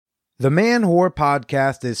The Man Whore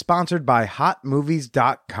Podcast is sponsored by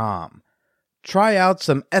HotMovies.com. Try out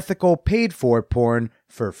some ethical paid-for porn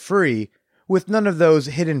for free with none of those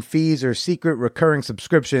hidden fees or secret recurring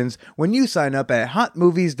subscriptions when you sign up at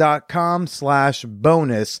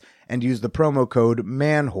HotMovies.com/bonus and use the promo code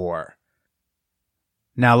MANWHORE.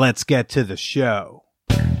 Now let's get to the show.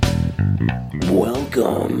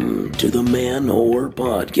 Welcome to the Man Whore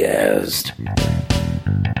Podcast.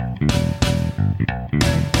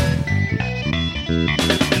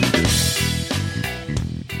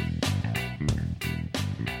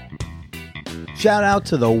 Shout out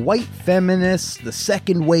to the white feminists, the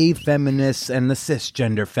second wave feminists, and the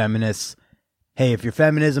cisgender feminists. Hey, if your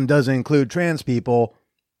feminism doesn't include trans people,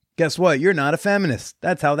 guess what? You're not a feminist.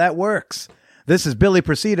 That's how that works. This is Billy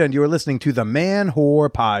Procida, and you are listening to the Man Whore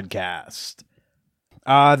Podcast.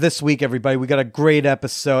 This week, everybody, we got a great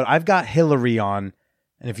episode. I've got Hillary on.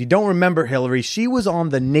 And if you don't remember Hillary, she was on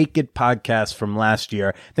the Naked podcast from last year.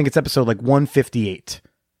 I think it's episode like 158.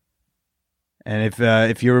 And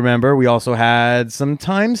if you remember, we also had some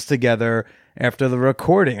times together after the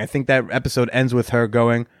recording. I think that episode ends with her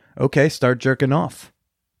going, okay, start jerking off.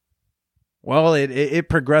 Well, it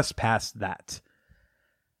progressed past that.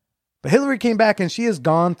 But Hillary came back and she has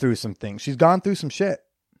gone through some things. She's gone through some shit.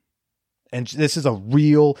 And this is a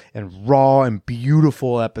real and raw and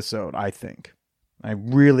beautiful episode, I think.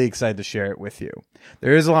 I'm really excited to share it with you.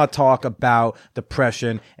 There is a lot of talk about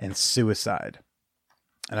depression and suicide.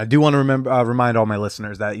 And I do want to remind all my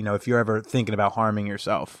listeners that, you know, if you're ever thinking about harming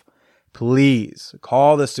yourself, please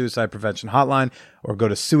call the suicide prevention hotline or go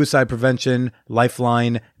to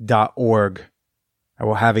suicidepreventionlifeline.org. I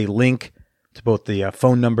will have a link to both the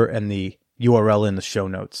phone number and the URL in the show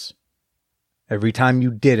notes. Every time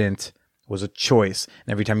you didn't was a choice.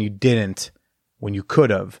 And every time you didn't when you could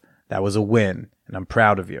have, that was a win. And I'm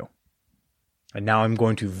proud of you. And now I'm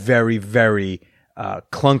going to very, very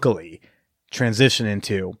clunkily transition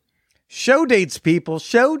into show dates, people.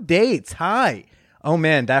 Show dates. Hi. Oh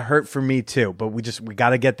man, that hurt for me too. But we got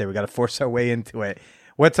to get there. We got to force our way into it.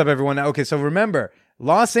 What's up, everyone? Okay, so remember,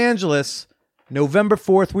 Los Angeles, November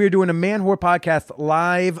 4th, we are doing a Man Whore Podcast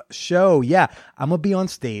live show. Yeah, I'm going to be on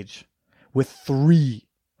stage with 3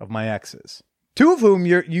 of my exes. 2 of whom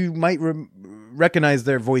you might recognize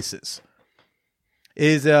their voices.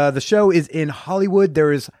 The show is in Hollywood.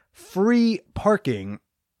 There is free parking.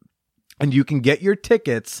 And you can get your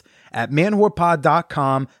tickets at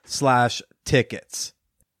manwhorepod.com/tickets.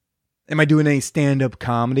 Am I doing any stand-up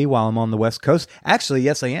comedy while I'm on the West Coast? Actually,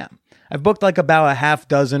 yes, I am. I've booked like about a half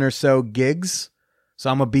dozen or so gigs.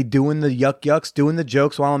 So I'm going to be doing the yucks, doing the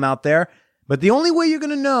jokes while I'm out there. But the only way you're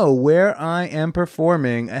going to know where I am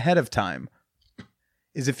performing ahead of time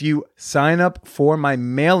is if you sign up for my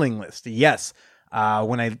mailing list. Yes.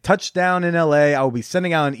 When I touch down in LA, I will be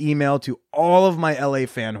sending out an email to all of my LA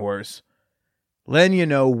fan whores, letting you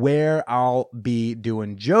know where I'll be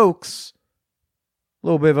doing jokes. A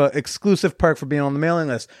little bit of an exclusive perk for being on the mailing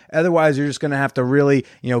list. Otherwise, you're just going to have to really,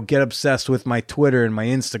 get obsessed with my Twitter and my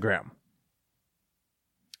Instagram.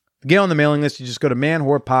 To get on the mailing list, you just go to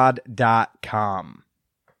manwhorepod.com.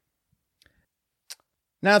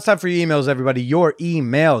 Now it's time for your emails, everybody. Your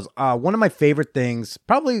emails. One of my favorite things,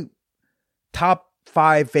 probably top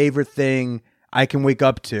 5 favorite thing I can wake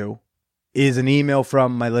up to, is an email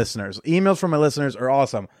from my listeners. Emails from my listeners are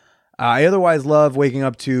awesome. I otherwise love waking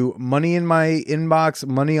up to money in my inbox,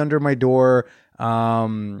 money under my door,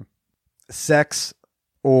 sex,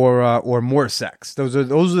 or more sex. Those are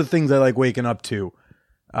the things I like waking up to,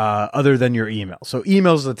 other than your email. So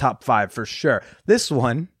emails are the top 5 for sure. This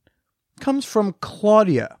one comes from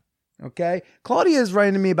Claudia. Okay, Claudia is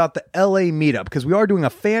writing to me about the LA meetup because we are doing a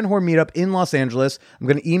fan whore meetup in Los Angeles. I'm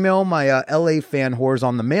going to email my LA fan whores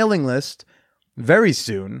on the mailing list very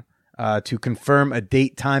soon to confirm a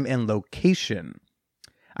date, time, and location.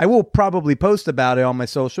 I will probably post about it on my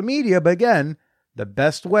social media, but again, the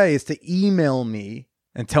best way is to email me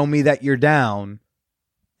and tell me that you're down,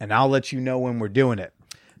 and I'll let you know when we're doing it.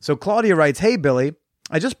 So Claudia writes, "Hey Billy,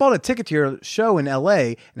 I just bought a ticket to your show in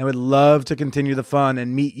LA, and I would love to continue the fun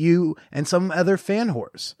and meet you and some other fan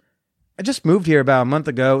whores. I just moved here about a month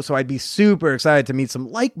ago, so I'd be super excited to meet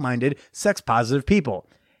some like-minded, sex-positive people.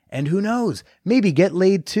 And who knows, maybe get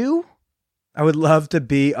laid too? I would love to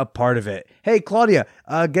be a part of it." Hey, Claudia,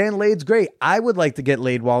 getting laid's great. I would like to get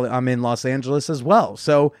laid while I'm in Los Angeles as well.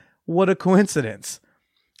 So what a coincidence.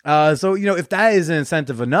 So, if that is an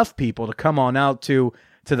incentive enough people to come on out to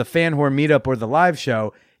the fan whore meetup or the live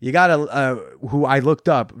show, you got who I looked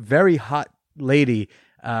up, very hot lady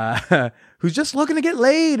who's just looking to get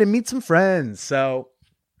laid and meet some friends. So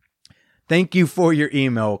thank you for your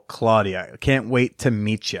email, Claudia. I can't wait to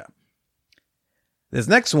meet you. This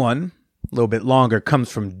next one, a little bit longer, comes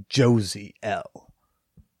from Josie L.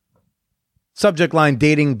 Subject line,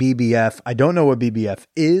 dating BBF. I don't know what BBF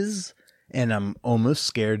is, and I'm almost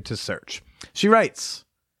scared to search. She writes,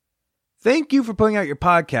 thank you for putting out your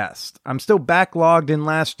podcast. I'm still backlogged in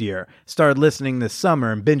last year. Started listening this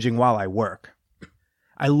summer and binging while I work.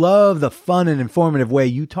 I love the fun and informative way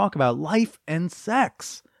you talk about life and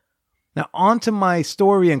sex. Now, on to my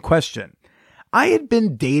story and question. I had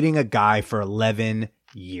been dating a guy for 11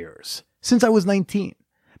 years, since I was 19.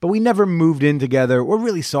 But we never moved in together or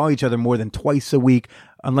really saw each other more than twice a week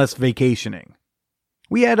unless vacationing.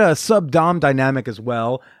 We had a sub-dom dynamic as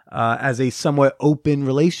well as a somewhat open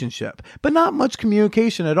relationship, but not much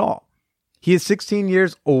communication at all. He is 16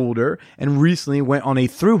 years older and recently went on a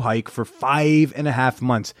thru hike for 5.5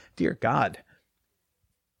 months. Dear God.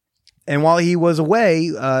 And while he was away,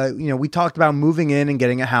 we talked about moving in and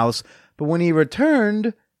getting a house, but when he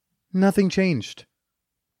returned, nothing changed.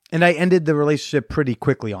 And I ended the relationship pretty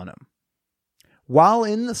quickly on him. While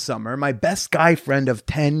in the summer, my best guy friend of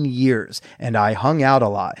 10 years and I hung out a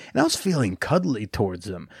lot, and I was feeling cuddly towards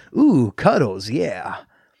him. Ooh, cuddles, yeah.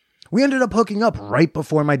 We ended up hooking up right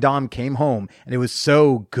before my dom came home, and it was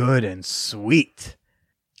so good and sweet.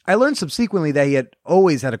 I learned subsequently that he had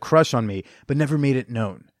always had a crush on me, but never made it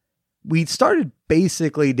known. We started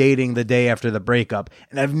basically dating the day after the breakup,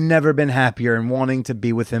 and I've never been happier and wanting to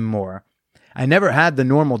be with him more. I never had the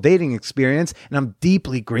normal dating experience, and I'm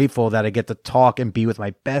deeply grateful that I get to talk and be with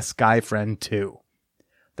my best guy friend too.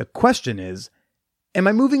 The question is, am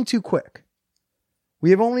I moving too quick? We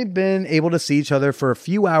have only been able to see each other for a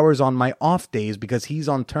few hours on my off days because he's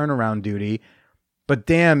on turnaround duty, but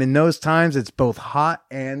damn, in those times it's both hot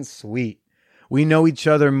and sweet. We know each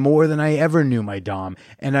other more than I ever knew my dom,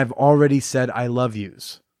 and I've already said I love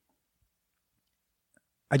yous.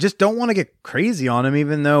 I just don't want to get crazy on him,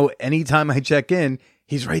 even though anytime I check in,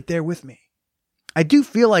 he's right there with me. I do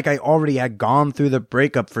feel like I already had gone through the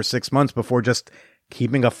breakup for 6 months before just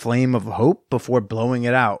keeping a flame of hope before blowing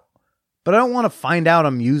it out. But I don't want to find out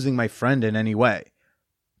I'm using my friend in any way.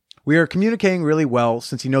 We are communicating really well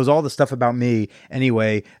since he knows all the stuff about me.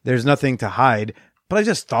 Anyway, there's nothing to hide, but I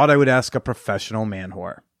just thought I would ask a professional man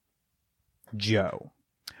whore. Joe.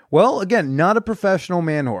 Well, again, not a professional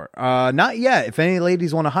man whore. Not yet. If any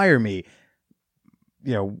ladies want to hire me,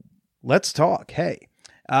 let's talk. Hey.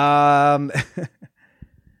 But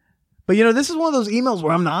this is one of those emails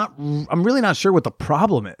where I'm really not sure what the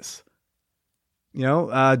problem is.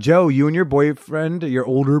 Joe, you and your boyfriend, your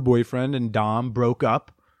older boyfriend and Dom broke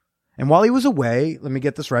up. And while he was away, let me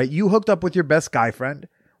get this right, you hooked up with your best guy friend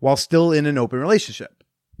while still in an open relationship.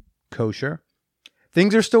 Kosher.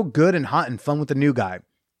 Things are still good and hot and fun with the new guy.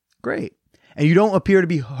 Great. And you don't appear to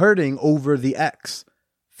be hurting over the ex.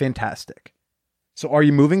 Fantastic. So are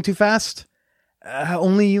you moving too fast?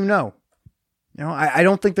 Only you know. I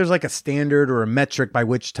don't think there's like a standard or a metric by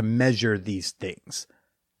which to measure these things.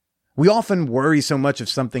 We often worry so much if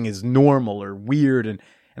something is normal or weird. And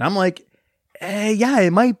I'm like, yeah,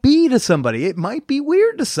 it might be to somebody. It might be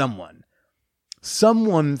weird to someone.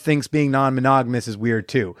 Someone thinks being non-monogamous is weird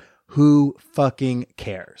too. Who fucking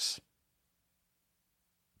cares?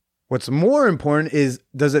 What's more important is,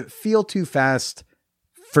 does it feel too fast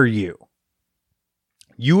for you?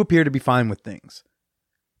 You appear to be fine with things.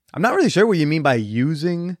 I'm not really sure what you mean by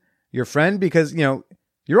using your friend because,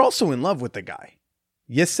 you're also in love with the guy.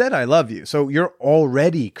 You said I love you, so you're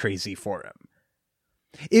already crazy for him.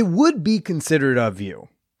 It would be considerate of you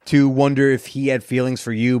to wonder if he had feelings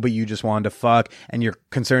for you, but you just wanted to fuck and you're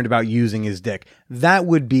concerned about using his dick. That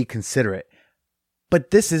would be considerate.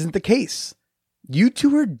 But this isn't the case. You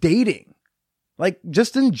two are dating.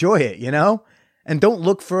 Just enjoy it, And don't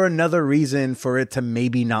look for another reason for it to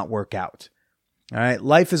maybe not work out. All right?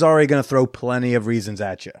 Life is already going to throw plenty of reasons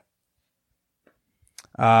at you.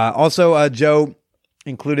 Also, Joe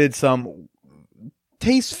included some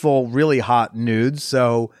tasteful, really hot nudes.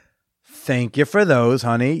 So thank you for those,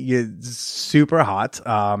 honey. You're super hot.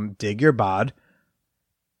 Dig your bod.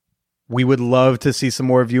 We would love to see some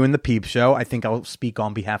more of you in the Peep Show. I think I'll speak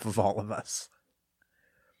on behalf of all of us.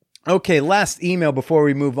 Okay, last email before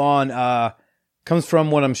we move on comes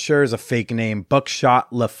from what I'm sure is a fake name,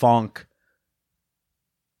 Buckshot LaFonk.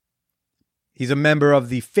 He's a member of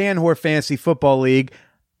the Fan Whore Fantasy Football League,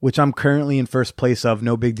 which I'm currently in first place of.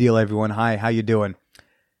 No big deal, everyone. Hi, how you doing?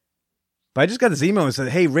 But I just got this email and said,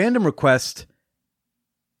 hey, random request.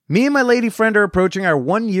 Me and my lady friend are approaching our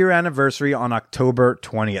 1-year anniversary on October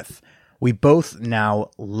 20th. We both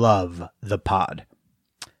now love the pod.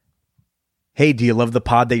 Hey, do you love the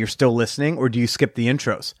pod that you're still listening, or do you skip the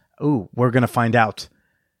intros? Ooh, we're going to find out.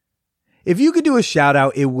 If you could do a shout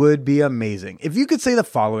out, it would be amazing. If you could say the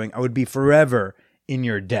following, I would be forever in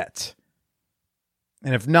your debt.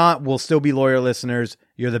 And if not, we'll still be loyal listeners.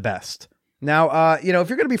 You're the best. Now, if you're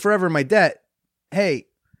going to be forever in my debt, hey,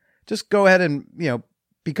 just go ahead and,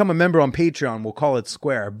 become a member on Patreon. We'll call it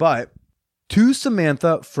square. But to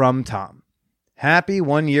Samantha from Tom, happy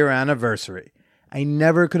 1 year anniversary. I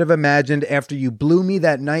never could have imagined after you blew me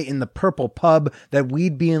that night in the Purple Pub that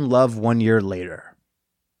we'd be in love 1 year later.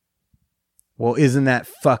 Well, isn't that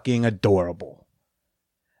fucking adorable?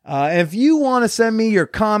 If you want to send me your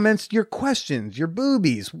comments, your questions, your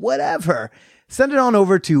boobies, whatever, send it on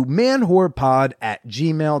over to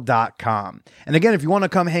manwhorepod@gmail.com. And again, if you want to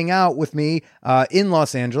come hang out with me in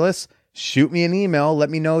Los Angeles, shoot me an email. Let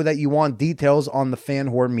me know that you want details on the Fan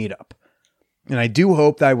Whore meetup. And I do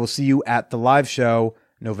hope that I will see you at the live show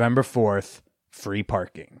November 4th, free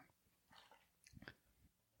parking.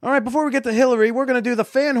 All right, before we get to Hillary, we're going to do the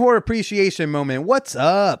Fan Whore Appreciation Moment. What's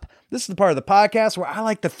up? This is the part of the podcast where I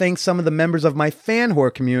like to thank some of the members of my Fan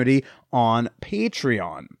Whore community on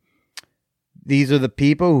Patreon. These are the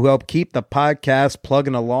people who help keep the podcast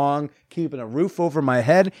plugging along, keeping a roof over my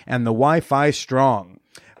head and the Wi-Fi strong.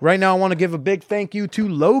 Right now, I want to give a big thank you to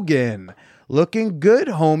Logan. Looking good,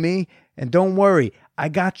 homie. And don't worry, I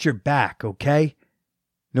got your back, okay?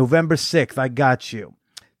 November 6th, I got you.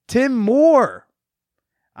 Tim Moore.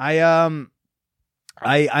 I'm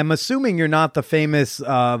assuming you're not the famous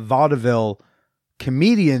vaudeville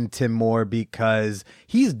comedian Tim Moore because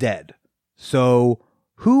he's dead. So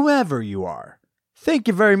whoever you are, thank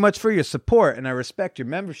you very much for your support and I respect your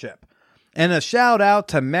membership. And a shout out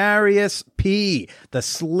to Marius P., the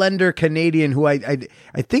slender Canadian who I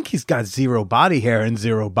think he's got zero body hair and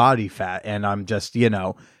zero body fat. And I'm just,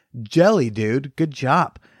 jelly, dude. Good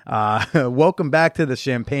job. Welcome back to the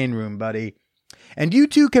champagne room, buddy. And you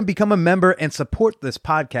too can become a member and support this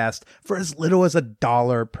podcast for as little as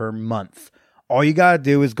 $1 per month. All you got to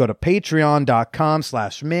do is go to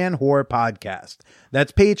patreon.com/manwhorepodcast.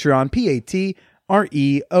 That's Patreon,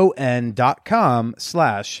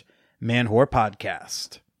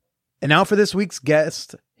 patreon.com/manwhorepodcast. And now for this week's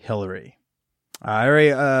guest, Hillary. I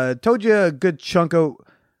already told you a good chunk of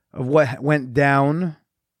what went down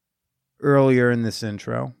earlier in this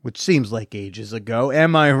intro, which seems like ages ago.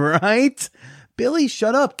 Am I right? Billy,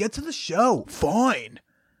 shut up. Get to the show. Fine.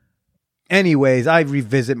 Anyways, I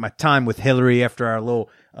revisit my time with Hillary after our little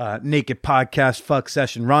naked podcast fuck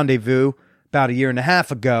session rendezvous about 1.5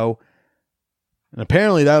 years ago. And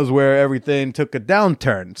apparently that was where everything took a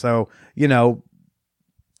downturn. So,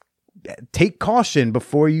 take caution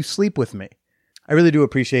before you sleep with me. I really do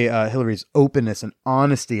appreciate Hillary's openness and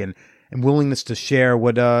honesty and willingness to share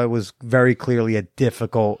what was very clearly a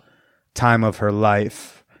difficult time of her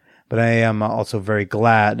life. But I am also very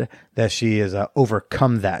glad that she has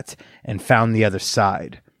overcome that and found the other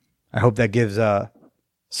side. I hope that gives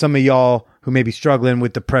some of y'all who may be struggling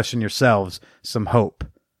with depression yourselves some hope.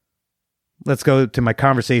 Let's go to my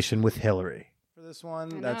conversation with Hillary. For this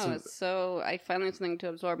one, so I finally have something to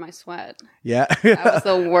absorb my sweat. Yeah. That was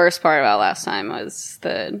the worst part about last time was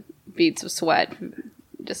the beads of sweat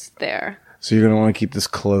just there. So you're going to want to keep this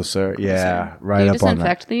closer. Yeah, right up on that. Do you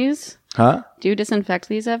disinfect these? Huh? Do you disinfect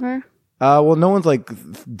these ever? Well, no one's like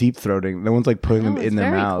deep throating. No one's like putting them in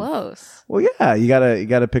their mouth. Close. Well, yeah, you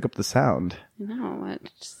gotta pick up the sound. No,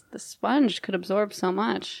 the sponge could absorb so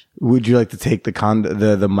much. Would you like to take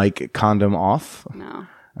the mic condom off? No.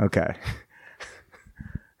 Okay.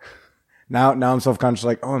 Now I'm self-conscious.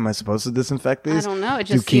 Like, oh, am I supposed to disinfect these? I don't know. It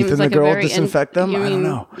just do Keith seems and like the girl a very disinfect them? I don't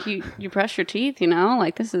know. You brush your teeth,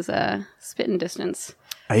 like this is a spitting distance.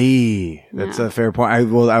 Hey, that's a fair point.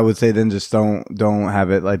 I would say then just don't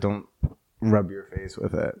have it. Like, don't rub your face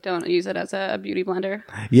with it. Don't use it as a beauty blender.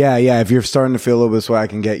 Yeah. If you're starting to feel a little bit sweat, I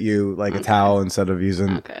can get you like a towel instead of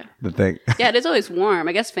using the thing. Yeah, it is always warm.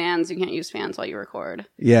 I guess you can't use fans while you record.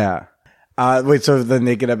 Yeah. Wait, so the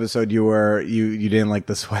naked episode, you didn't like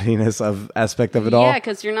the sweatiness aspect of it all? Yeah,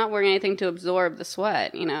 because you're not wearing anything to absorb the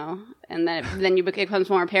sweat, and then it becomes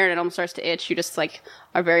more apparent. It almost starts to itch. You just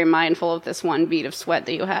are very mindful of this one bead of sweat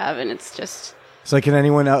that you have, and it's just. So can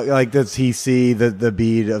anyone else, does he see the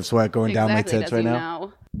bead of sweat going down my tits right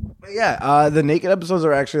now? Yeah, the naked episodes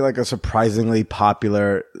are actually a surprisingly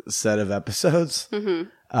popular set of episodes, which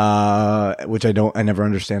I never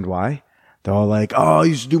understand why. They're all like, oh,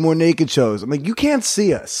 you should do more naked shows. I'm like, you can't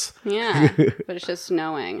see us. Yeah, but it's just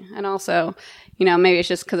knowing. And also, maybe it's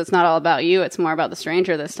just because it's not all about you. It's more about the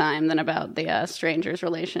stranger this time than about the stranger's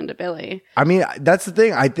relation to Billy. I mean, that's the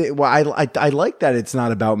thing. I like that it's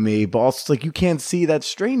not about me, but also it's you can't see that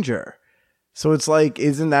stranger. So it's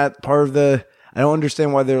isn't that part of the... I don't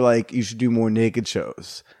understand why they're you should do more naked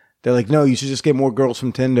shows. They're like, no, you should just get more girls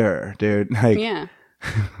from Tinder, dude. Like, Yeah,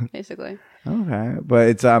 basically. okay, but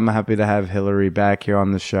it's I'm happy to have Hillary back here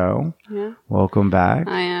on the show. Yeah, Welcome back.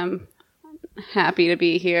 I am happy to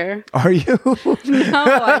be here. Are you? No,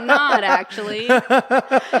 I'm not actually.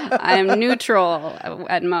 I am neutral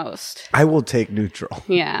at most. I will take neutral.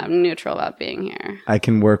 Yeah, I'm neutral about being here. I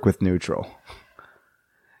can work with neutral.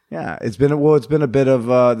 Yeah, it's been a bit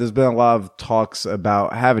of there's been a lot of talks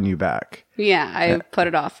about having you back. Yeah, I put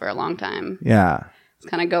it off for a long time. Yeah, It's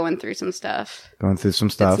kind of going through some stuff. going through some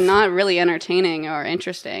stuff. It's not really entertaining or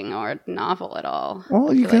interesting or novel at all.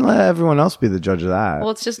 Well, you can let everyone else be the judge of that. Well,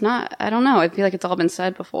 it's just not. I don't know. I feel like it's all been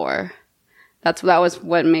said before. That was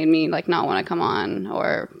what made me like not want to come on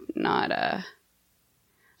or not. I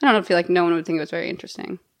don't know. I feel like no one would think it was very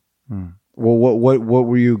interesting. Well, what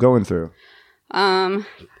were you going through?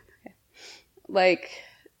 Like,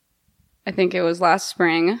 I think it was last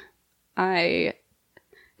spring, I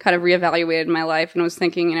kind of reevaluated my life and was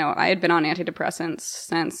thinking, I had been on antidepressants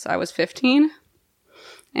since I was 15.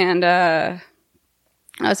 And I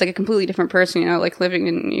was like a completely different person, like living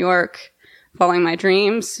in New York, following my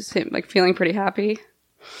dreams, like feeling pretty happy.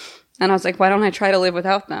 And I was like, why don't I try to live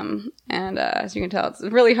without them? And as you can tell, it's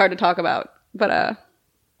really hard to talk about. But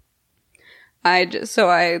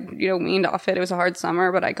I weaned off it. It was a hard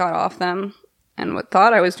summer, but I got off them and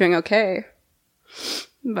thought I was doing okay.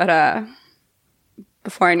 But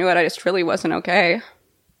before I knew it, I just really wasn't okay.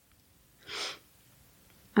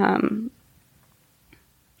 And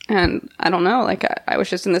I don't know, like I was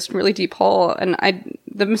just in this really deep hole, and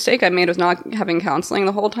the mistake I made was not having counseling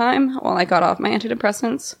the whole time while I got off my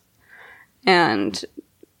antidepressants. And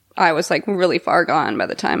I was like really far gone by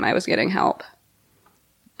the time I was getting help.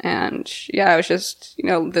 And yeah, I was just,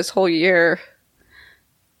 this whole year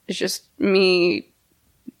is just me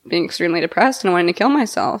being extremely depressed and wanting to kill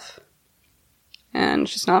myself. And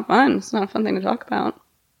it's just not fun. It's not a fun thing to talk about.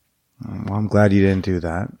 Well, I'm glad you didn't do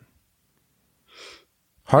that.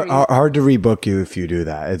 Hard to rebook you if you do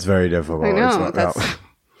that. It's very difficult. I know.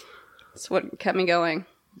 That's what kept me going.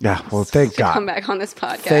 Yeah, well, thank God. Come back on this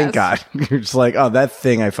podcast. Thank God. You're just like, oh, that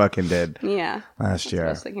thing I fucking did. Yeah. Last year. That's what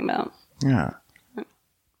I was thinking about. Yeah.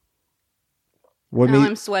 Now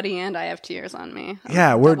I'm sweaty and I have tears on me.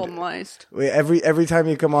 We're double moist. Every time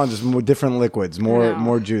you come on, just more different liquids,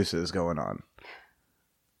 more juices going on.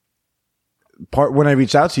 When I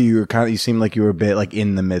reached out to you, you seemed like you were a bit like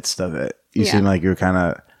in the midst of it. You seemed like you were kind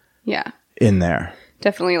of in there.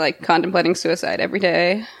 Definitely like contemplating suicide every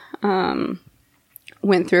day.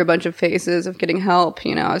 Went through a bunch of phases of getting help.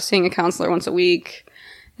 I was seeing a counselor once a week,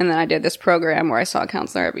 and then I did this program where I saw a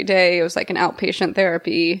counselor every day. It was like an outpatient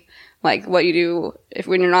therapy. Like what you do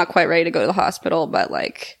when you're not quite ready to go to the hospital, but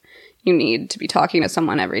like you need to be talking to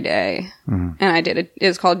someone every day. Mm-hmm. And I did it.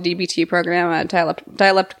 It's called DBT program,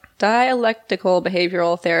 dialectical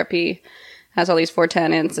behavioral therapy. Has all these 4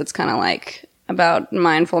 tenets. It's kind of like about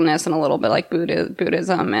mindfulness and a little bit like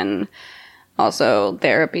Buddhism and also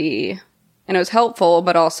therapy. And it was helpful,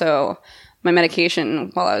 but also my medication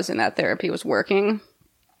while I was in that therapy was working.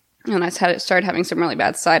 And I started having some really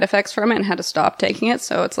bad side effects from it and had to stop taking it.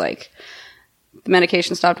 So it's like the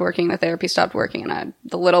medication stopped working, the therapy stopped working, and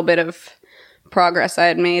the little bit of progress I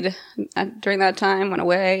had made during that time went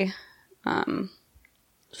away.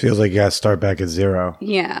 Feels like you got to start back at zero.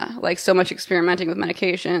 Yeah, like so much experimenting with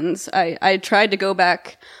medications. I tried to go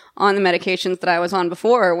back on the medications that I was on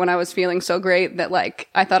before when I was feeling so great that like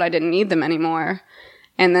I thought I didn't need them anymore.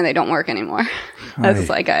 And then they don't work anymore. That's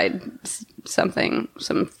like some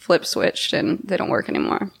flip switched and they don't work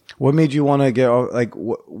anymore. What made you want to get off? Like,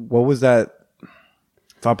 what was that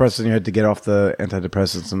thought process in your head to get off the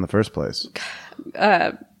antidepressants in the first place?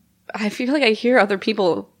 I feel like I hear other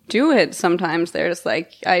people do it sometimes. They're just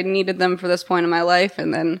like, I needed them for this point in my life,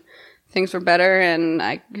 and then things were better, and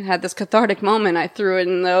I had this cathartic moment. I threw it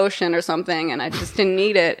in the ocean or something, and I just didn't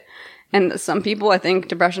need it. And some people, I think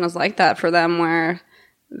depression is like that for them, where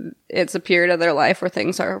it's a period of their life where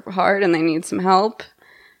things are hard and they need some help.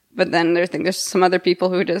 But then there's some other people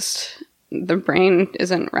who just, their brain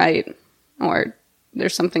isn't right, or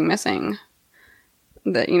there's something missing.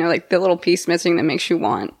 That, like the little piece missing that makes you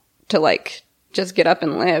want to like just get up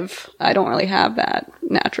and live. I don't really have that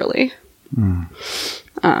naturally.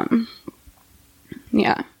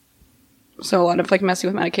 Yeah. So a lot of like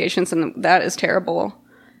messing with medications, and that is terrible.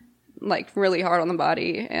 Like really hard on the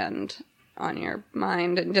body and on your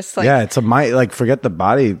mind, and just like, yeah, it's a mind, like forget the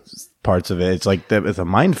body parts of it. It's like it's a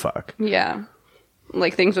mind fuck. Yeah.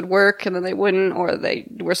 Like things would work and then they wouldn't, or they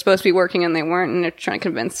were supposed to be working and they weren't, and they're trying to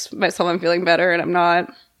convince myself I'm feeling better and I'm not.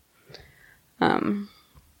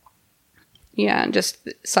 Yeah, and just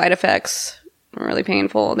side effects really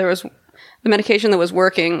painful. There was the medication that was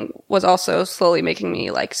working was also slowly making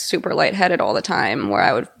me like super lightheaded all the time, where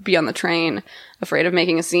I would be on the train afraid of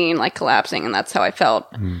making a scene, like collapsing. And that's how I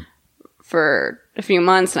felt for a few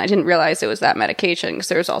months. And I didn't realize it was that medication, because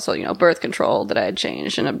there was also, birth control that I had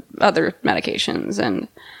changed and other medications. And,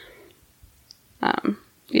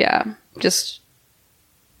 just,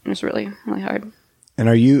 it was really, really hard.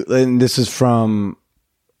 And this is from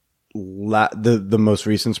the most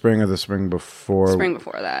recent spring or the spring before? Spring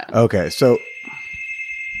before that. Okay, so.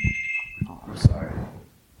 Oh, I'm sorry.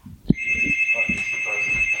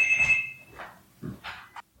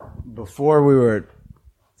 Before we were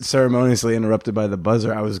ceremoniously interrupted by the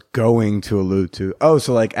buzzer, I was going to allude to,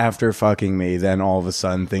 so like after fucking me, then all of a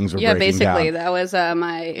sudden things were breaking basically down. That was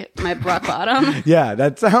my rock bottom. Yeah,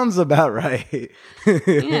 that sounds about right.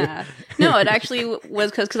 Yeah, no, it actually was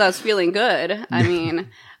because I was feeling good. I mean,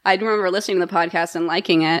 I remember listening to the podcast and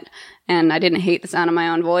liking it, and I didn't hate the sound of my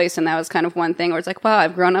own voice, and that was kind of one thing where it's like, wow,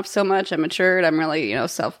 I've grown up so much, I'm matured, I'm really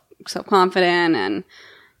self confident, and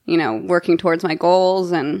working towards my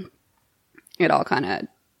goals, and it all kind of,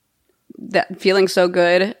 that feeling so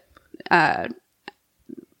good, and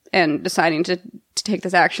deciding to take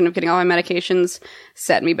this action of getting all my medications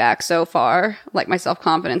set me back so far. Like, my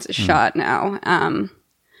self-confidence is shot now.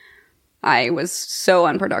 I was so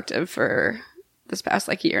unproductive for this past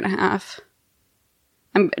year and a half.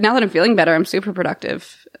 Now that I'm feeling better, I'm super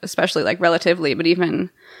productive, especially relatively, but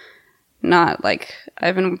even not,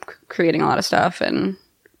 I've been creating a lot of stuff and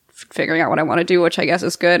figuring out what I want to do, which I guess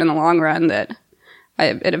is good in the long run, that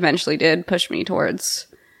it eventually did push me towards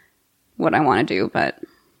what I want to do, but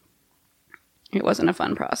it wasn't a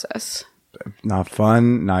fun process. Not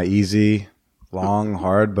fun, not easy, long,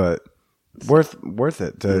 hard, but worth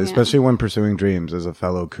it, especially when pursuing dreams as a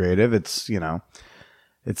fellow creative. It's,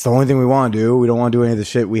 it's the only thing we want to do. We don't want to do any of the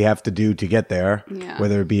shit we have to do to get there,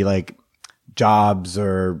 whether it be jobs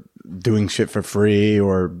or doing shit for free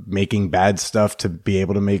or making bad stuff to be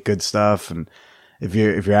able to make good stuff. And if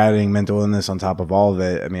you're adding mental illness on top of all of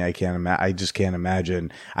it, I mean, I just can't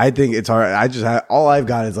imagine. I think it's hard. All I've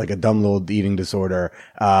got is a dumb little eating disorder.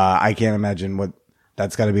 I can't imagine what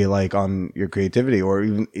that's got to be like on your creativity or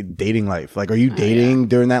even dating life. Are you dating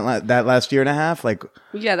during that last year and a half?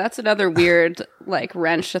 Yeah, that's another weird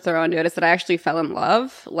wrench to throw into it, is that I actually fell in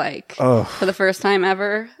love for the first time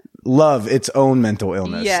ever. Love its own mental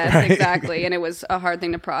illness. Yes, right? Exactly. And it was a hard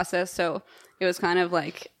thing to process. So it was kind of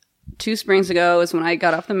 2 springs ago is when I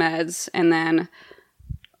got off the meds, and then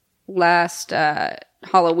last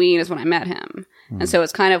Halloween is when I met him. And so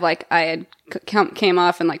it's kind of I had came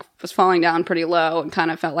off and was falling down pretty low and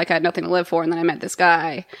kind of felt like I had nothing to live for. And then I met this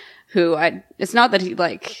guy who it's not that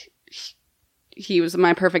he was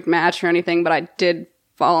my perfect match or anything, but I did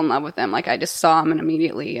fall in love with him. I just saw him and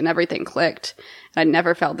immediately, and everything clicked. And I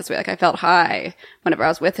never felt this way. I felt high whenever I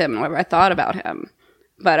was with him and whenever I thought about him.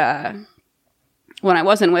 But when I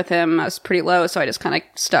wasn't with him, I was pretty low. So I just kind of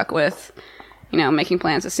stuck with, making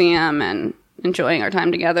plans to see him and enjoying our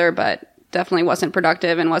time together, but definitely wasn't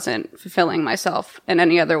productive and wasn't fulfilling myself in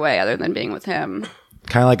any other way other than being with him.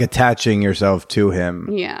 Kind of attaching yourself to him.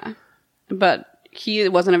 Yeah. But he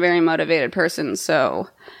wasn't a very motivated person, so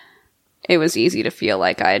it was easy to feel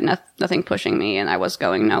like I had nothing pushing me and I was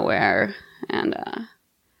going nowhere. And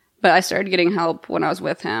but I started getting help when I was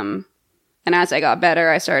with him. And as I got better,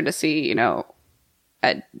 I started to see,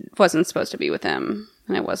 I wasn't supposed to be with him,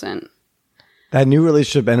 and I wasn't. That new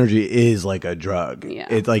relationship energy is like a drug. Yeah.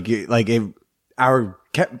 It's our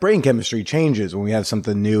brain chemistry changes when we have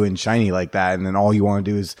something new and shiny like that. And then all you want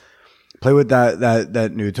to do is play with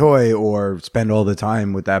that new toy or spend all the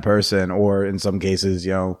time with that person. Or in some cases,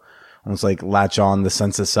 almost latch on the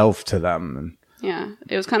sense of self to them. Yeah.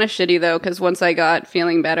 It was kind of shitty though, because once I got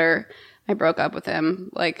feeling better, I broke up with him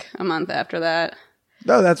a month after that.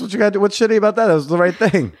 No, that's what you got to do. What's shitty about that? That was the right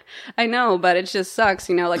thing. I know, but it just sucks,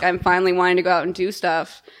 I'm finally wanting to go out and do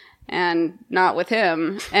stuff and not with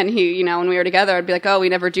him. And he, when we were together, I'd be like, oh, we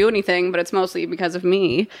never do anything, but it's mostly because of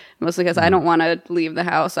me. Mostly because I don't want to leave the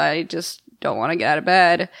house. I just don't want to get out of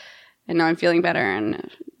bed. And now I'm feeling better and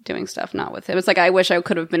doing stuff not with him. It's I wish I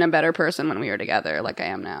could have been a better person when we were together like I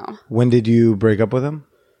am now. When did you break up with him?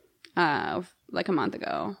 A month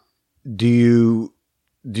ago. Do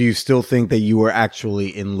you still think that you were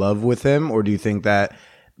actually in love with him, or do you think that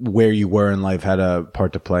where you were in life had a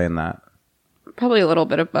part to play in that? Probably a little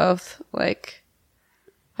bit of both. I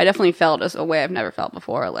definitely felt a way I've never felt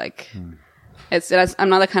before. I'm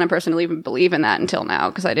not the kind of person to even believe in that until now,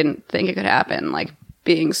 because I didn't think it could happen.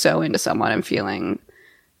 Being so into someone and feeling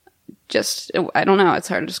I don't know. It's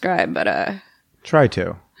hard to describe, but try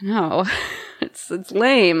to. No. It's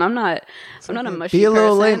lame. I'm not a mushy Be a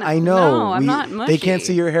little person. lame. I know. No, I'm not mushy. They can't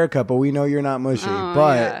see your haircut, but we know you're not mushy. Oh,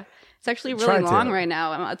 but yeah. It's actually try really long to. right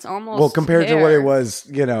now. It's almost well, compared to what hair. it was,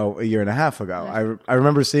 a year and a half ago. I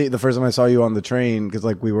remember seeing the first time I saw you on the train because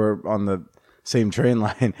like we were on the same train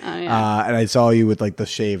line, and I saw you with like the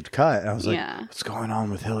shaved cut. And I was like, "What's going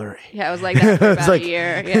on with Hillary?" Yeah, I was like that for about like- a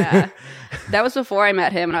year. Yeah, that was before I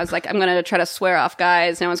met him, and I was like, I'm gonna try to swear off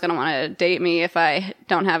guys. No one's gonna want to date me if I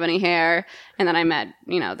don't have any hair. And then I met,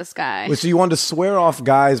 this guy. So you wanted to swear off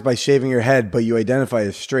guys by shaving your head, but you identify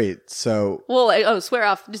as straight. So Swear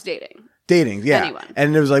off just dating. dating, yeah. Anyone.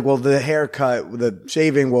 And it was like, well, the haircut, the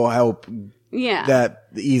shaving will help. Yeah,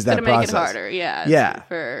 ease that to process. make it harder. Yeah, Yeah.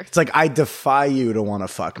 For It's like I defy you to want to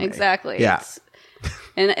fuck me. exactly. Yeah. It's-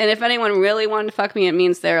 And if anyone really wanted to fuck me, it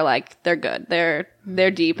means they're good.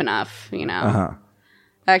 They're deep enough, Uh-huh.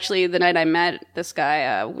 Actually, the night I met this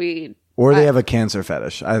guy, Or they have a cancer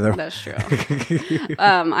fetish. Either. that's true.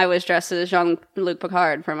 I was dressed as Jean-Luc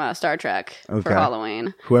Picard from Star Trek Okay. for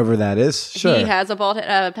Halloween. Whoever that is. Sure. He has a bald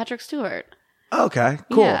head, Patrick Stewart. Okay.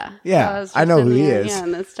 Cool. Yeah. was I know just who he in is. Yeah,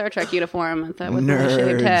 in the Star Trek uniform with the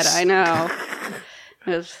shaved head. Nerds. I know.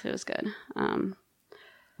 It was good.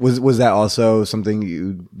 Was that also something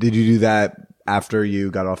did you do that after you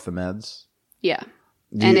got off the meds? Yeah.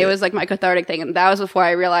 And it was like my cathartic thing. And that was before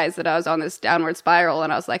I realized that I was on this downward spiral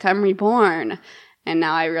and I was like, I'm reborn. And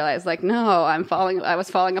now I realize like, no, I was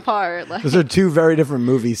falling apart. Like, Those are two very different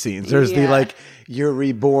movie scenes. There's the Yeah. like you're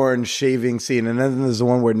reborn shaving scene, and then there's the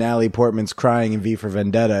one where Natalie Portman's crying in V for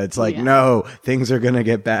Vendetta. It's like, no, things are gonna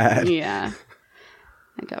get bad. yeah.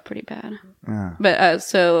 It got pretty bad. Yeah. But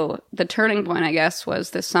so the turning point, I guess,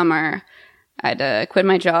 was this summer. I had to quit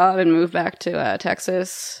my job and move back to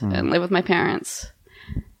Texas and live with my parents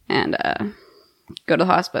and go to the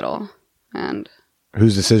hospital. And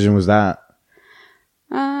Whose decision was that?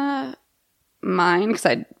 mine, because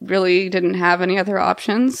I really didn't have any other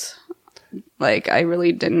options. Like, I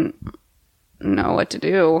really didn't know what to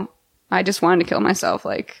do. I just wanted to kill myself.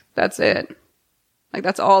 Like, that's it. Like,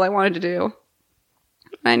 that's all I wanted to do.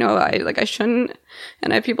 I know I shouldn't,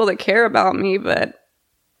 and I have people that care about me, but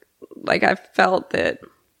like I felt that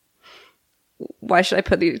why should I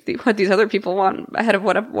put what these other people want ahead of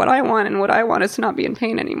what I want, and what I want is to not be in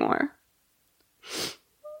pain anymore.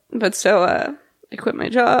 But so I quit my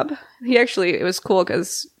job. It was cool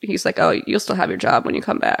because he's like, oh, you'll still have your job when you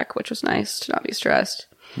come back, which was nice to not be stressed.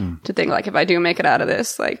 To think like if I do make it out of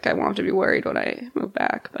this, like I won't have to be worried when I move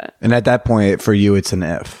back. But And at that point, for you, it's an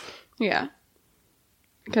if. yeah.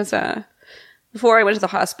 Because before I went to the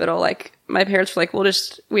hospital, like my parents were like,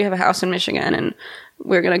 we have a house in Michigan and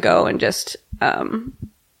we're going to go and just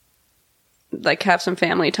like have some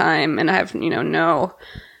family time and have, no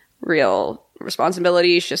real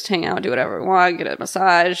responsibilities, just hang out, do whatever we want, get a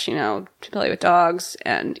massage, play with dogs.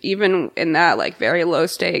 And even in that, like very low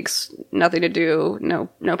stakes, nothing to do,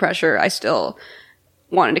 no pressure, I still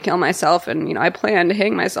wanted to kill myself. And, I planned to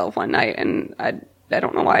hang myself one night and I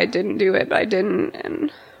don't know why I didn't do it, but I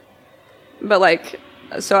didn't. But like,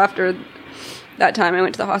 so after that time I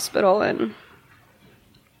went to the hospital and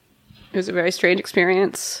it was a very strange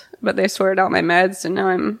experience, but they sorted out my meds and now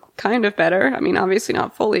I'm kind of better. I mean, obviously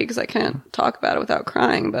not fully because I can't talk about it without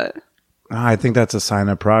crying, but I think that's a sign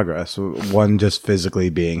of progress. One, just physically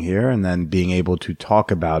being here and then being able to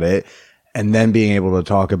talk about it and then being able to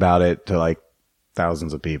talk about it to like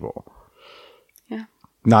thousands of people. yeah.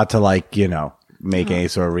 Not to like, make any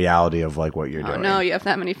sort of reality of like what you're Oh doing. no, you have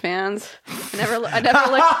that many fans. I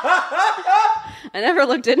never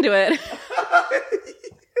looked into it.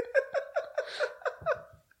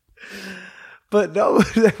 But no,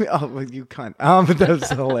 you can't. But that's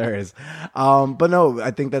hilarious. But no,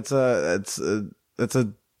 I think that's a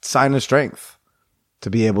sign of strength to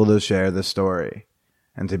be able to share the story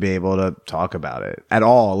and to be able to talk about it at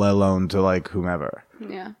all, let alone to like whomever.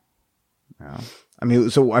 Yeah. I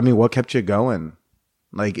mean, what kept you going?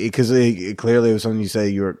 Like, because it clearly was something you say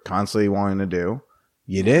you were constantly wanting to do.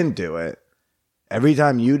 You didn't do it. Every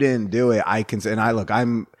time you didn't do it,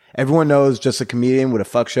 everyone knows just a comedian with a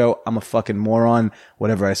fuck show. I'm a fucking moron,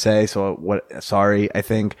 whatever I say. So sorry, I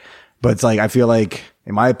think. But it's like, I feel like,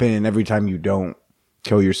 in my opinion, every time you don't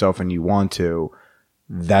kill yourself and you want to,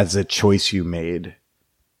 that's a choice you made.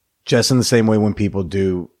 Just in the same way when people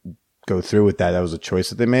do go through with that was a choice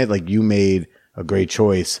that they made. Like, you made a great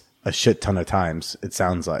choice a shit ton of times, it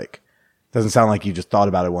sounds like. Doesn't sound like you just thought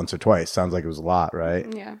about it once or twice. Sounds like it was a lot, right?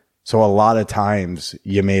 Yeah. So a lot of times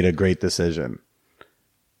you made a great decision.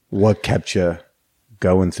 What kept you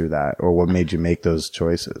going through that, or what made you make those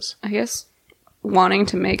choices? I guess wanting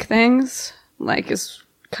to make things like is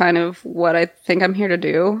kind of what I think I'm here to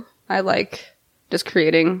do. I like just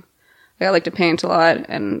creating. Like, I like to paint a lot,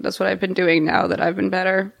 and that's what I've been doing now that I've been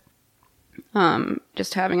better.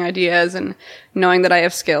 Just having ideas and knowing that I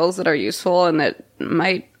have skills that are useful and that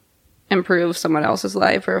might improve someone else's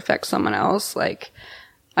life or affect someone else. Like,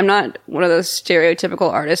 I'm not one of those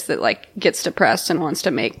stereotypical artists that like gets depressed and wants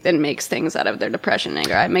to makes things out of their depression and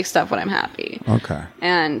anger. I make stuff when I'm happy. Okay.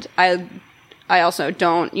 And I also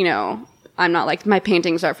don't, I'm not like, my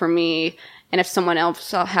paintings are for me, and if someone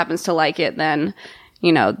else happens to like it, then,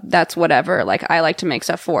 that's whatever. Like, I like to make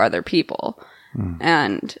stuff for other people.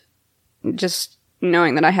 And just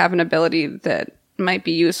knowing that I have an ability that might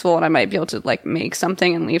be useful and I might be able to like make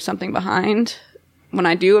something and leave something behind when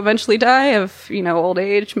I do eventually die of, old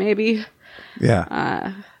age, maybe.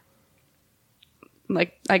 Yeah.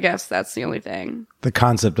 Like, I guess that's the only thing. The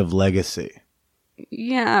concept of legacy.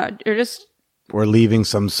 Yeah. Or leaving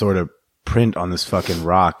some sort of print on this fucking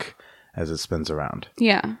rock as it spins around.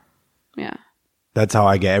 Yeah. Yeah. That's how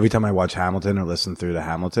I get every time I watch Hamilton or listen through to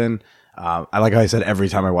Hamilton. I like how I said every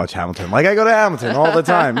time I watch Hamilton. Like, I go to Hamilton all the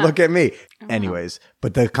time. Look at me. Anyways,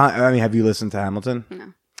 but have you listened to Hamilton?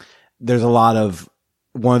 No. There's a lot of,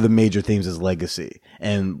 one of the major themes is legacy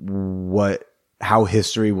and how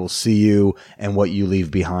history will see you and what you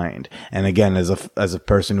leave behind. And again, as a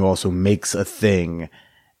person who also makes a thing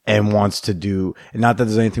and wants to do, and not that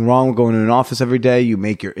there's anything wrong with going to an office every day, you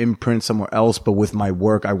make your imprint somewhere else, but with my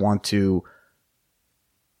work, I want to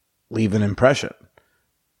leave an impression.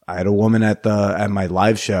 I had a woman at my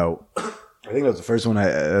live show. I think that was the first one. I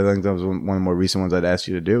think that was one of the more recent ones I'd asked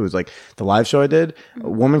you to do. It was like the live show I did. A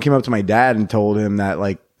woman came up to my dad and told him that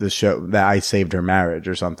like the show that I saved her marriage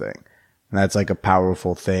or something. And that's like a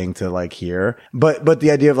powerful thing to like hear. But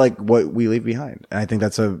the idea of like what we leave behind. And I think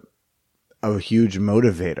that's a huge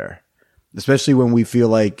motivator, especially when we feel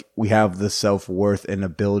like we have the self-worth and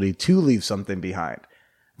ability to leave something behind.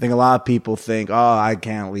 I think a lot of people think, oh, I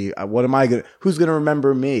can't leave. Who's going to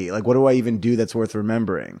remember me? Like, what do I even do that's worth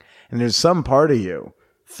remembering? And there's some part of you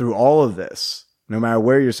through all of this, no matter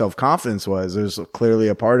where your self-confidence was, there's clearly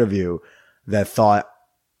a part of you that thought,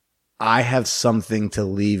 I have something to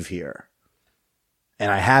leave here. And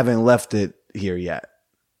I haven't left it here yet.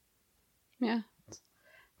 Yeah. It's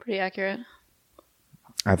pretty accurate.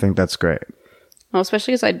 I think that's great. Well,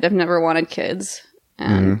 especially because I've never wanted kids.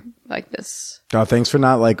 And like this. Oh, thanks for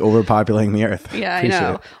not like overpopulating the earth. Yeah, I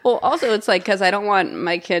know. Well, also it's like, because I don't want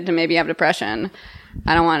my kid to maybe have depression.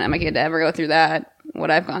 I don't want my kid to ever go through that, what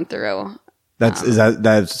I've gone through.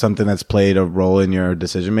 That's something that's played a role in your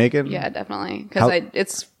decision making? Yeah, definitely. Because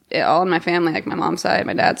it's all in my family, like my mom's side,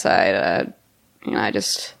 my dad's side. I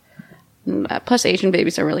just. Plus, Asian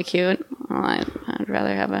babies are really cute. Well, I'd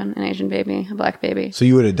rather have an Asian baby, a black baby. So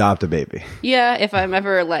you would adopt a baby? Yeah, if I'm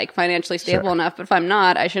ever like financially stable enough. But if I'm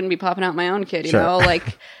not, I shouldn't be popping out my own kid. You know,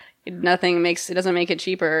 like it doesn't make it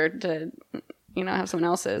cheaper to have someone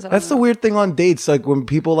else's. That's the weird thing on dates. Like when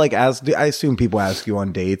people like ask, I assume people ask you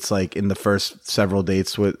on dates, like in the first several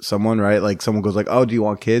dates with someone, right? Like someone goes like, "Oh, do you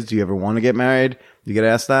want kids? Do you ever want to get married?" You get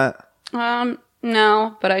asked that?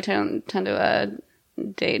 No, but I tend to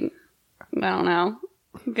date. I don't know.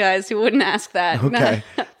 Guys who wouldn't ask that. Okay.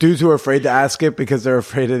 Dudes who are afraid to ask it because they're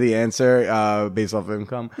afraid of the answer based off of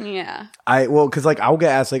income. Yeah. Because like I'll get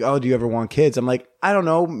asked like, oh, do you ever want kids? I'm like, I don't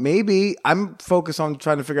know. Maybe. I'm focused on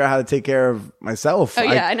trying to figure out how to take care of myself. Oh,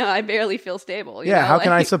 yeah. I know. I barely feel stable. Yeah. How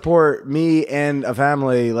can I support me and a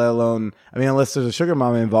family, let alone, unless there's a sugar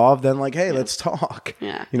mama involved, then like, hey, let's talk.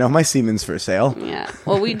 Yeah. My semen's for sale. Yeah.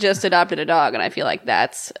 Well, we just adopted a dog and I feel like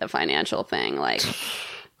that's a financial thing. Like,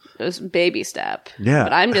 it was baby step. Yeah.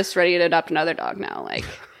 But I'm just ready to adopt another dog now. Like,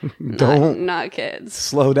 not kids.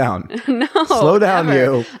 Slow down. No. Slow down,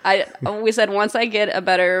 never. We said once I get a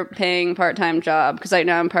better paying part-time job, because I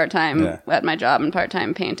know I'm part-time at my job and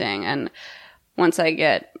part-time painting. And once I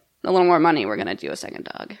get a little more money, we're going to do a second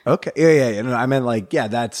dog. Okay. Yeah. No, I meant like,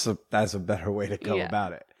 that's a better way to go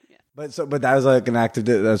about it. But that was like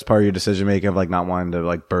that's part of your decision making of like not wanting to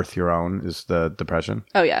like birth your own is the depression.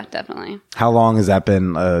 Oh yeah, definitely. How long has that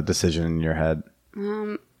been a decision in your head?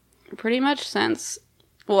 Pretty much since,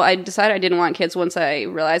 I decided I didn't want kids once I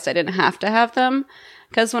realized I didn't have to have them.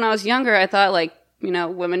 Because when I was younger, I thought like,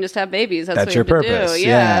 women just have babies. That's what your you have purpose. To do.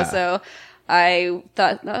 Yeah. So I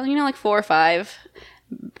thought, like 4 or 5,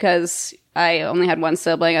 because I only had one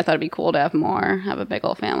sibling. I thought it'd be cool to have a big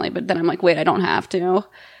old family. But then I'm like, wait, I don't have to.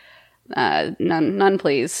 None,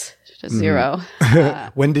 please. Just 0.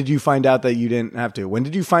 When did you find out that you didn't have to? When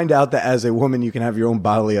did you find out that as a woman you can have your own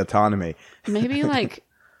bodily autonomy? Maybe like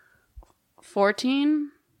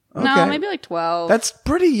 14. Okay. No, maybe like 12. That's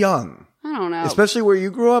pretty young. I don't know. Especially where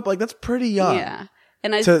you grew up, like that's pretty young. Yeah.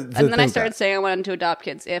 And I to and then I think started that. saying I wanted to adopt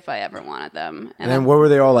kids if I ever wanted them. And then what were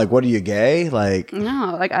they all like? What are you, gay? Like,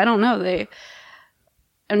 No, like I don't know.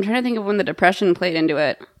 I'm trying to think of when the depression played into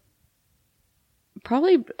it.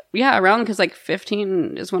 Probably, yeah, around because like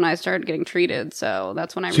 15 is when I started getting treated. So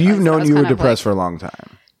that's when I. so you've realized that I known was you were kind of, depressed like- for a long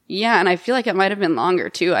time. Yeah, and I feel like it might have been longer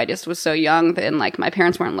too. I just was so young that, and like my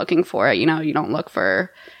parents weren't looking for it. You know, you don't look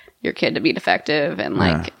for your kid to be defective, and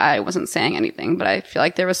like I wasn't saying anything. But I feel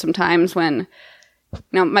like there was some times when.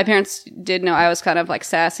 Now, my parents did know I was kind of like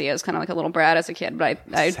sassy. I was kind of like a little brat as a kid, but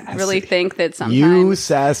I really think that sometimes. You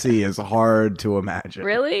sassy is hard to imagine.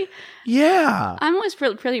 Really? Yeah. I'm always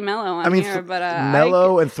pretty mellow on here, but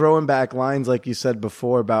mellow and throwing back lines like you said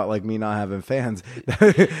before about like me not having fans.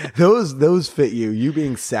 those fit you. You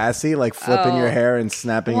being sassy, like flipping your hair and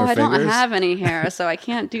snapping Well, your I fingers. don't have any hair, so I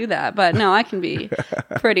can't do that. But no, I can be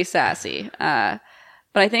pretty sassy.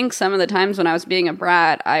 But I think some of the times when I was being a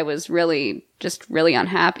brat, I was really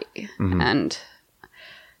unhappy and,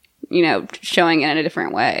 you know, showing it in a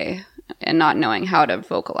different way and not knowing how to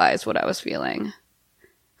vocalize what I was feeling.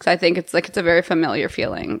 Because I think it's a very familiar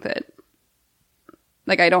feeling that,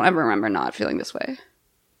 like, I don't ever remember not feeling this way.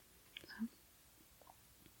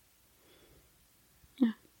 Yeah.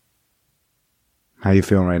 How you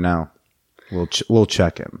feeling right now? We'll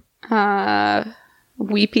check in.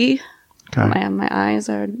 Weepy. Okay. My eyes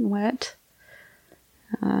are wet.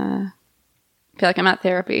 I feel like I'm at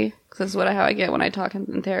therapy because this is how I get when I talk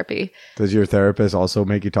in therapy. Does your therapist also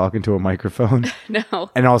make you talk into a microphone? No.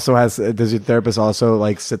 And also does your therapist also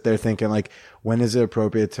like sit there thinking like, when is it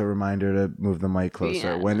appropriate to remind her to move the mic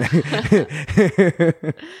closer? Yeah. When?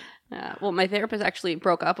 Well, my therapist actually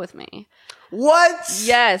broke up with me. What?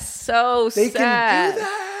 Yes, so They sad. can do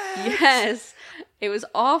that. Yes, it was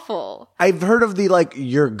awful. I've heard of the like,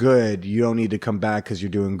 you're good. You don't need to come back because you're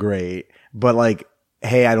doing great. But like,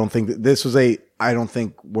 hey, I don't think I don't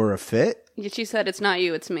think we're a fit. She said, "It's not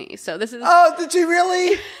you, it's me." So this is Oh, did she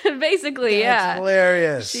really? basically, That's yeah.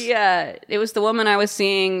 hilarious. It was the woman I was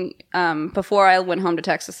seeing before I went home to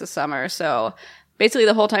Texas this summer. So basically,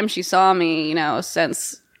 the whole time she saw me, you know,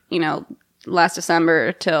 since last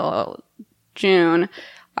December till June,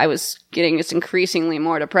 I was getting just increasingly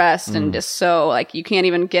more depressed and just so like you can't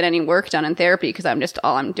even get any work done in therapy because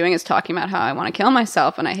all I'm doing is talking about how I want to kill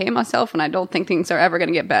myself and I hate myself and I don't think things are ever going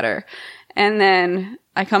to get better. And then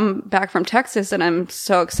I come back from Texas and I'm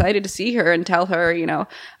so excited to see her and tell her, you know,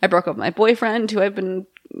 I broke up with my boyfriend who I've been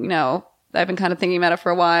kind of thinking about it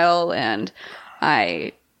for a while and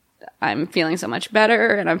I'm feeling so much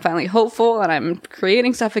better and I'm finally hopeful and I'm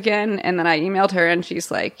creating stuff again. And then I emailed her and she's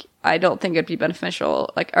like, I don't think it'd be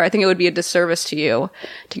beneficial, or I think it would be a disservice to you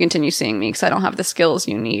to continue seeing me because I don't have the skills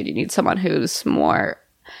you need. You need someone who's more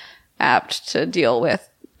apt to deal with,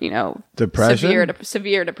 you know, Depression?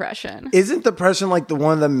 severe depression. Isn't depression like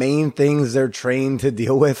one of the main things they're trained to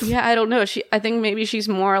deal with? Yeah, I don't know. I think maybe she's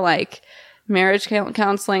more like marriage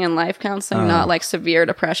counseling and life counseling, not like severe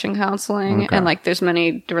depression counseling. Okay. And like there's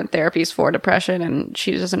many different therapies for depression and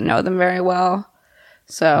she doesn't know them very well.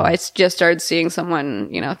 So I just started seeing someone,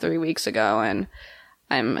 3 weeks ago and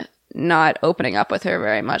I'm not opening up with her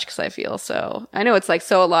very much because I feel so, I know it's like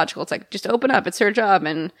so illogical. It's like, just open up. It's her job.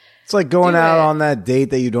 And It's like going Do out it. on that date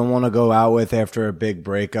that you don't want to go out with after a big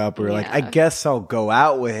breakup. Where you're like, Yeah. I guess I'll go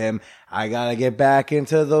out with him. I gotta get back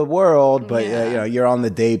into the world. But Yeah. you're on the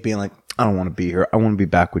date being like, I don't want to be here. I want to be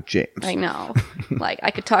back with James. I know, like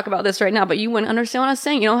I could talk about this right now, but you wouldn't understand what I was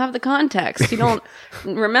saying. You don't have the context. You don't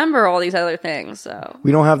remember all these other things. So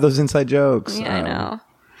We don't have those inside jokes. yeah, I know.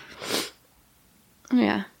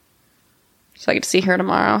 Yeah. So I get to see her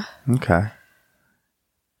tomorrow. Okay.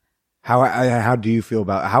 How do you feel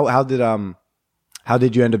about how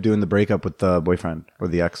did you end up doing the breakup with the boyfriend or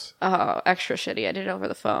the ex? Oh, extra shitty. I did it over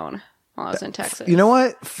the phone while I was in Texas. You know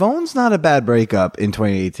what? Phone's not a bad breakup in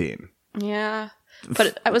 2018. Yeah.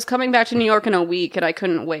 But I was coming back to New York in a week and I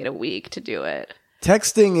couldn't wait a week to do it.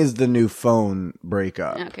 Texting is the new phone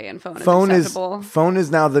breakup. Okay, and phone Phone acceptable.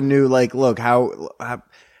 is now the new like. Look, how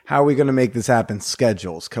are we going to make this happen?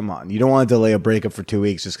 Schedules. Come on, you don't want to delay a breakup for 2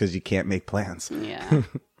 weeks just because you can't make plans. Yeah.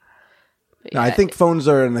 But No, I yeah, think phones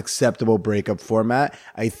are an acceptable breakup format.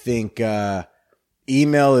 I think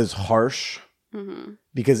email is harsh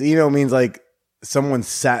because email means like someone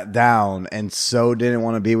sat down and so didn't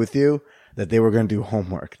want to be with you that they were going to do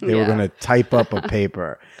homework. They were Yeah. going to type up a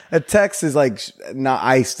paper. A text is like not.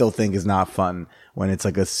 I still think is not fun when it's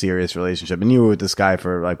like a serious relationship. And you were with this guy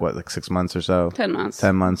for like 6 months or so. 10 months.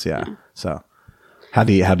 10 months, yeah. So how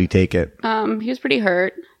do you take it? He was pretty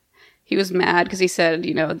hurt. He was mad because he said,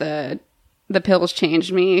 the pills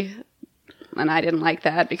changed me And I didn't like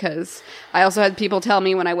that because I also had people tell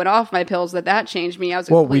me when I went off my pills that changed me. I was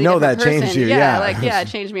a Well, we know that completely different changed you, person. yeah. It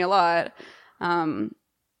changed me a lot.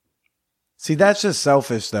 See, that's just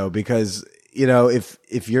selfish though, because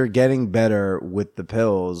if you're getting better with the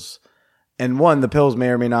pills, and the pills may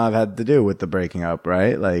or may not have had to do with the breaking up,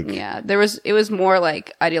 right? Like, yeah, it was more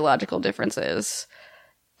like ideological differences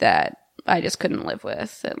that I just couldn't live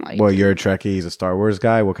with. And like, well, you're a Trekkie, he's a Star Wars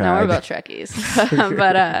guy. What kind no, of? we're both Trekkies,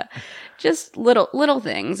 but just little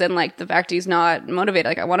things, and like the fact he's not motivated.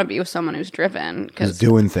 Like, I want to be with someone who's driven, He's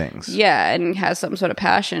doing things. yeah, and has some sort of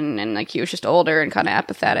passion. And like, he was just older and kind of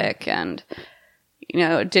apathetic, and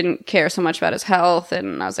didn't care so much about his health.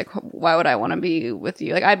 And I was like, why would I want to be with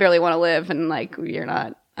you? Like, I barely want to live, and like, you're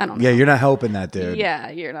not. I don't know. Yeah, you're not helping that dude.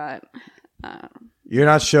 Yeah, you're not. You're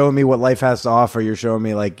not showing me what life has to offer. You're showing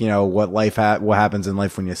me like, what what happens in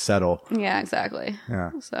life when you settle. Yeah, exactly.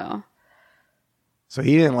 Yeah. So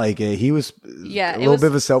he didn't like it. He was a little bit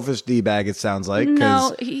of a selfish D-bag, it sounds like.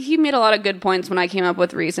 No, he made a lot of good points when I came up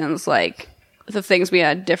with reasons, like the things we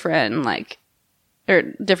had different, and like, or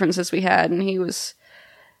differences we had. And he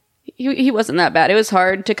wasn't that bad. It was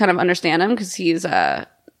hard to kind of understand him because he's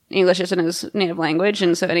English isn't his native language.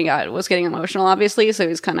 And so he was getting emotional, obviously. So he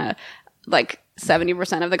was kind of like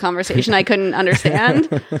 70% of the conversation I couldn't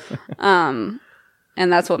understand.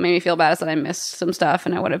 And that's what made me feel bad, is that I missed some stuff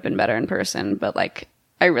and I would have been better in person. But like,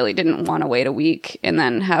 I really didn't want to wait a week and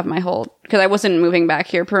then have my because I wasn't moving back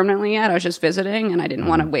here permanently yet. I was just visiting, and I didn't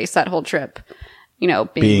want to waste that whole trip,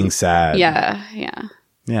 being sad. Yeah.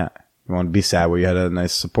 Yeah. You want to be sad where you had a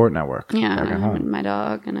nice support network. Yeah. back at home. And my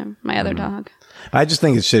dog and my other dog. I just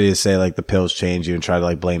think it's shitty to say like the pills change you and try to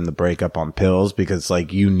like blame the breakup on pills, because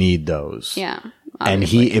like you need those. Yeah. And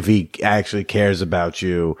if he actually cares about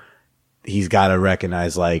you, he's got to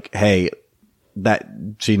recognize like, hey, that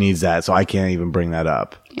she needs that, so I can't even bring that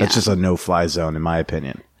up. Yeah. That's just a no-fly zone, in my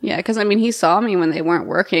opinion. Yeah, because I mean, he saw me when they weren't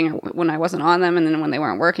working, or when I wasn't on them, and then when they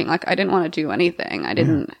weren't working, like I didn't want to do anything. I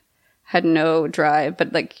didn't had no drive,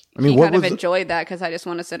 but like he kind of enjoyed that because I just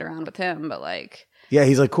want to sit around with him. But like, yeah,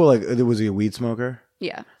 he's like cool. Like, was he a weed smoker?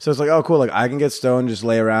 Yeah. So it's like, oh, cool. Like I can get stoned, just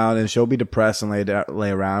lay around, and she'll be depressed and lay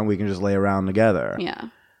around. We can just lay around together. Yeah.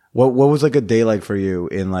 What was like a day like for you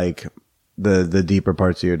in like the deeper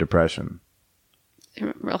parts of your depression?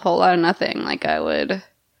 A whole lot of nothing. Like I would.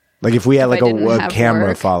 Like if we had like a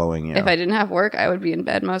camera following you. If I didn't have work, I would be in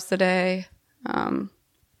bed most of the day.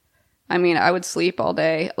 I mean, I would sleep all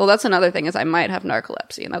day. Well, that's another thing, is I might have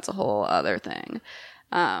narcolepsy, and that's a whole other thing.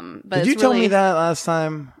 But did you tell me that last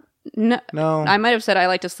time? No. I might have said I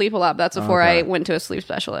like to sleep a lot, but that's before I went to a sleep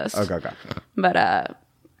specialist. Okay. But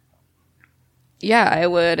yeah, I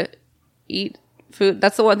would eat food.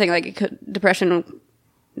 That's the one thing. Like depression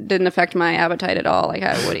didn't affect my appetite at all. Like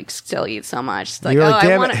I would still eat so much. It's like,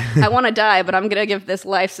 I want to die, but I'm gonna give this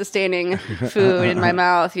life-sustaining food in my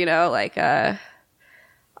mouth. Like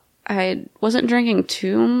I wasn't drinking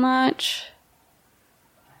too much.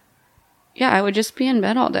 Yeah, I would just be in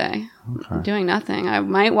bed all day, doing nothing. I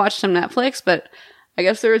might watch some Netflix, but I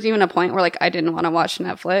guess there was even a point where like I didn't want to watch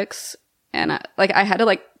Netflix, and I had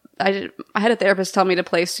to I had a therapist tell me to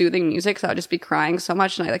play soothing music, so I would just be crying so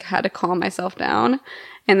much, and I like had to calm myself down.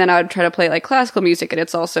 And then I would try to play like classical music, and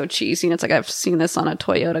it's all so cheesy. And it's like I've seen this on a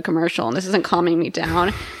Toyota commercial, and this isn't calming me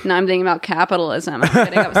down. Now I'm thinking about capitalism. I'm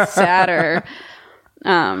getting up sadder.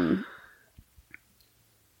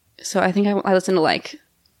 So I think I listened to like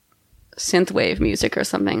synthwave music or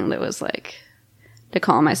something that was like to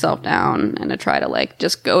calm myself down and to try to like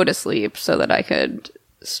just go to sleep so that I could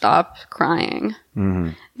stop crying. Mm-hmm.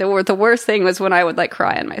 The worst thing was when I would like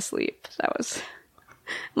cry in my sleep. That was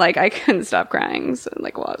like I couldn't stop crying, so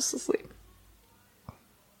like while I was asleep.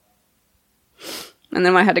 And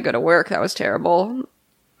then when I had to go to work, that was terrible.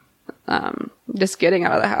 Just getting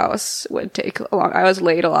out of the house would take a long. I was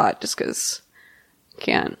late a lot just because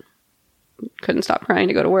couldn't stop crying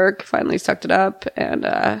to go to work. Finally sucked it up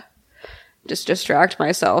and just distract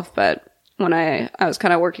myself. But when I was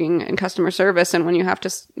kind of working in customer service, and when you have to,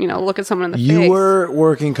 look at someone in the face. You were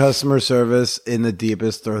working customer service in the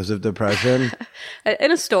deepest throes of depression?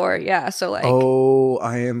 In a store, yeah. So like, oh,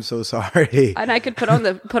 I am so sorry. And I could put on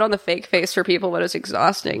the fake face for people, but it was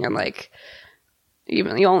exhausting. And like,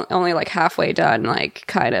 even only like halfway done, like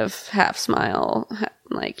kind of half smile.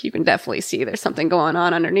 Like you can definitely see there's something going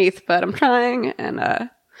on underneath, but I'm trying. And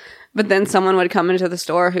but then someone would come into the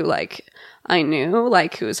store who like I knew,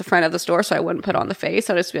 like who was a friend of the store, so I wouldn't put on the face.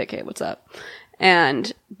 I'd just be like, "Hey, what's up?"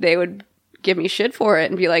 And they would give me shit for it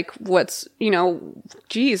and be like, "What's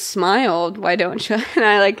geez, smile. Why don't you?" And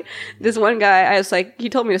I like this one guy. I was like, he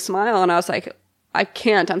told me to smile, and I was like, I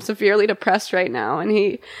can't. I'm severely depressed right now. And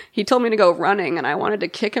he told me to go running, and I wanted to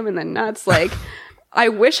kick him in the nuts. Like, I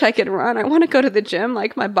wish I could run. I want to go to the gym.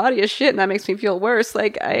 Like, my body is shit, and that makes me feel worse.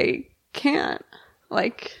 Like, I can't.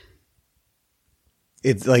 Like,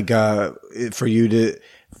 it's like for you to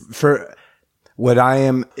for what I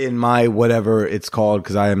am in my whatever it's called,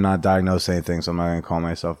 because I am not diagnosed with anything, so I'm not gonna call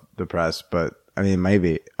myself depressed, but I mean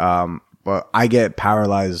maybe. But I get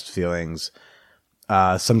paralyzed feelings,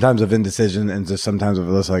 sometimes of indecision, and just sometimes of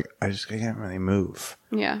this like I can't really move.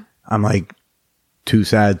 yeah. I'm like too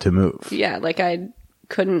sad to move. Yeah, like I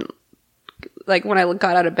couldn't, like when I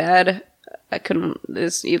got out of bed, I couldn't,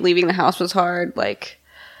 leaving the house was hard. Like,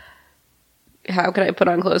 how could I put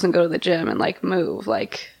on clothes and go to the gym and like move?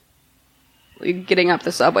 Like, getting up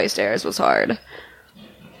the subway stairs was hard.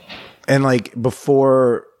 And like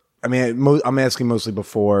before, I mean, I'm asking mostly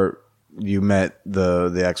before you met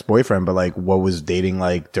the ex-boyfriend, but like what was dating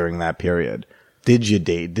like during that period? Did you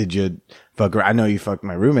date? Did you fuck her? I know you fucked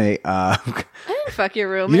my roommate. I didn't fuck your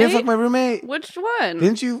roommate. You didn't fuck my roommate? Which one?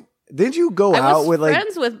 Didn't you go I out was with like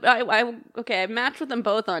friends with I matched with them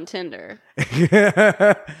both on Tinder.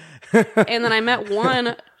 And then I met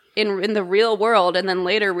one in the real world, and then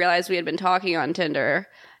later realized we had been talking on Tinder.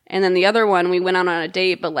 And then the other one, we went out on a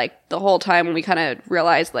date, but like the whole time we kind of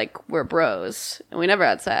realized like we're bros, and we never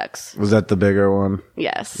had sex. Was that the bigger one?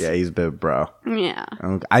 Yes. Yeah, he's a big bro. Yeah.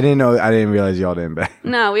 Okay. I didn't realize y'all didn't bang.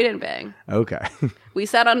 No, we didn't bang. Okay. We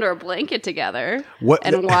sat under a blanket together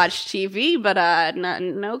and watched TV, but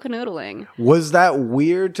no canoodling. Was that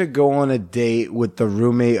weird to go on a date with the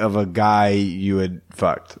roommate of a guy you had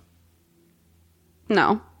fucked?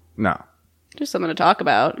 No. No. Just something to talk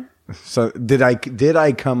about. So did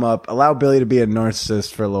I come up, allow Billy to be a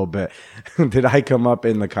narcissist for a little bit? Did I come up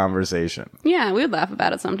in the conversation? Yeah, we would laugh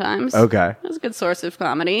about it sometimes. Okay. It was a good source of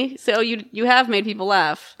comedy. So you have made people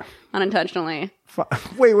laugh unintentionally.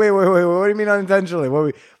 Wait. What do you mean unintentionally?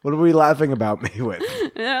 What are we laughing about me with?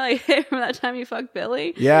 They're like, hey, remember that time you fucked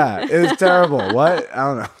Billy? Yeah, it was terrible. What? I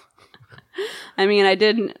don't know. I mean, I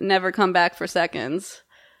did never come back for seconds.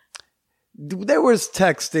 There was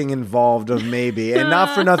texting involved of maybe, and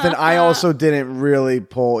not for nothing, I also didn't really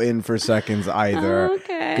pull in for seconds either.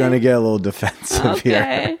 Okay. Gonna get a little defensive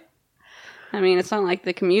here. I mean, it's not like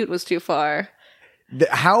the commute was too far.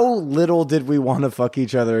 How little did we want to fuck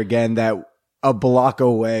each other again that a block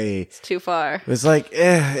away? It's too far. It's like,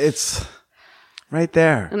 it's right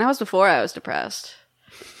there. And that was before I was depressed.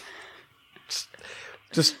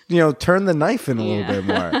 Just, turn the knife in a little bit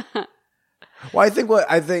more. Well,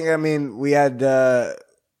 I mean, we had,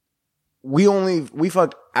 we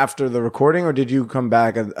fucked after the recording, or did you come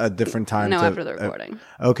back a different time? No, after the recording.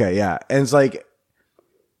 Okay, yeah. And it's like,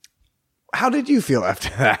 how did you feel after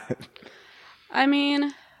that? I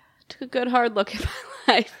mean, took a good hard look at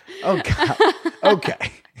my life. Oh, God.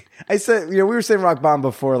 Okay. I said, we were saying rock bottom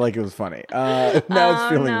before like it was funny. Now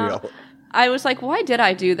it's feeling real. I was like, why did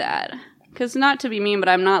I do that? Because not to be mean, but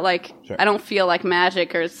I'm not like, sure. I don't feel like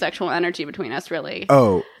magic or sexual energy between us, really.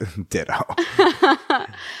 Oh, ditto.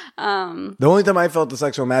 The only time I felt the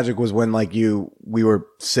sexual magic was when like we were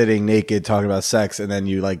sitting naked talking about sex, and then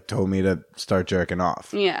you like told me to start jerking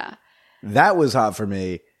off. Yeah. That was hot for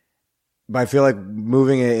me. But I feel like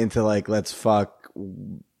moving it into like, let's fuck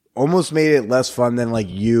almost made it less fun than like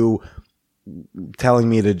you telling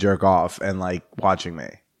me to jerk off and like watching me.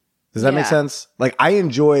 Does that make sense? Like, I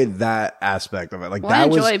enjoyed that aspect of it. Like, I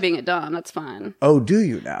enjoy being a dom. That's fine. Oh, do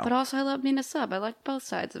you now? But also, I love being a sub. I like both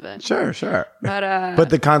sides of it. Sure. But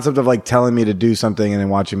the concept of like telling me to do something and then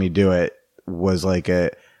watching me do it was like yeah,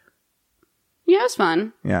 it was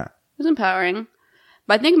fun. Yeah. It was empowering.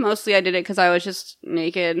 But I think mostly I did it because I was just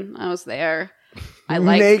naked. I was there. I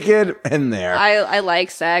like naked and there. I like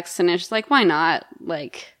sex, and it's just like, why not?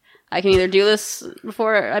 Like, I can either do this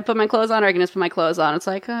before I put my clothes on, or I can just put my clothes on. It's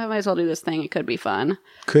like, I might as well do this thing. It could be fun.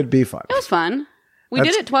 Could be fun. It was fun. We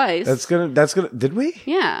did it twice. That's gonna. Did we?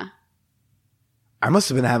 Yeah. I must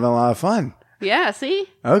have been having a lot of fun. Yeah. See.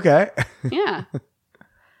 Okay. Yeah.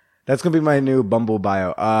 That's gonna be my new Bumble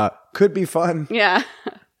bio. Could be fun. Yeah.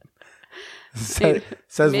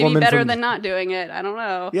 Says maybe woman better from, than not doing it. I don't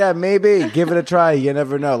know. Yeah, maybe give it a try. You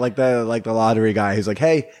never know. Like the lottery guy. He's like,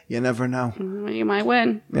 hey, you never know. You might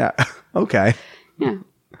win. Yeah. Okay. Yeah.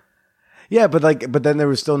 Yeah, but then there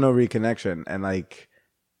was still no reconnection, and like,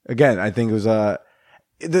 again, I think it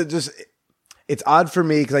was it's odd for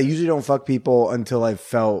me because I usually don't fuck people until I've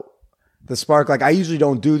felt the spark. Like, I usually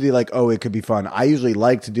don't do the like, oh, it could be fun. I usually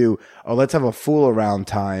like to do, oh, let's have a fool around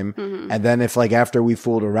time, and then if like after we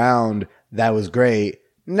fooled around, that was great.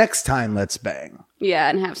 Next time, let's bang. Yeah,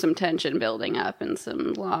 and have some tension building up and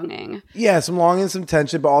some longing. Yeah, some longing, some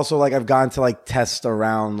tension, but also like I've gotten to like test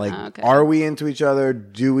around like, Okay. are we into each other?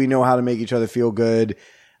 Do we know how to make each other feel good?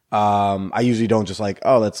 I usually don't just like,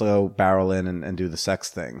 oh, let's go barrel in and do the sex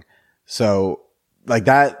thing. So like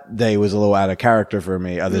that day was a little out of character for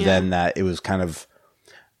me, other than that it was kind of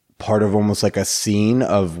part of almost like a scene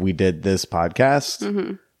of we did this podcast.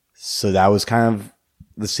 Mm-hmm. So that was kind of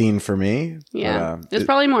the scene for me. Yeah, But, it's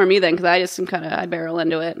probably more me then, because I just am I barrel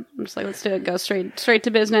into it. I'm just like, let's do it. Go straight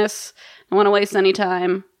to business. I don't want to waste any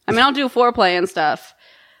time. I mean, I'll do foreplay and stuff,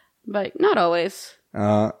 but not always.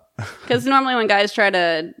 Because normally when guys try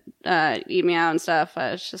to eat me out and stuff,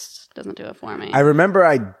 it just doesn't do it for me. I remember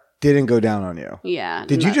I didn't go down on you. Yeah.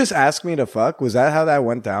 Did you just ask me to fuck? Was that how that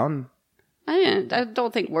went down? I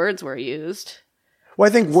don't think words were used. Well,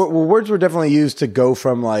 I think words were definitely used to go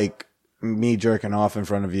from like me jerking off in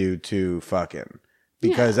front of you to fucking.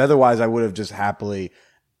 Because otherwise I would have just happily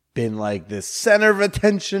been like this center of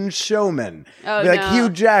attention showman. Oh, Be like no. Hugh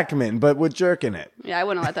Jackman, but with jerking it. Yeah, I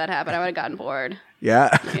wouldn't let that happen. I would have gotten bored.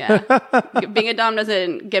 Yeah. Yeah. Being a dom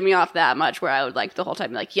doesn't get me off that much where I would like the whole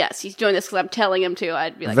time be like, yes, he's doing this because I'm telling him to.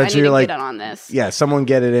 I'd be like, Eventually I need to you're get like, in on this. Yeah, someone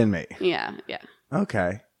get it in me. Yeah. Yeah.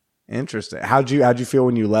 Okay. Interesting. How'd you feel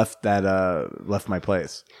when you left left my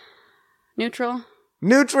place? Neutral.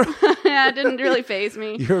 Neutral. Yeah, it didn't really faze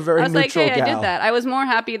me. You're a very I was neutral like, hey, I gal. did that. I was more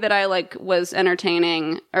happy that I like was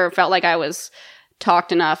entertaining or felt like I was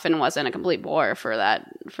talked enough and wasn't a complete bore for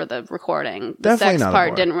the recording. The Definitely sex not a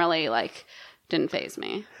part bore. didn't faze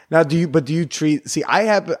me. Now, do you treat? See,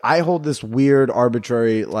 I hold this weird,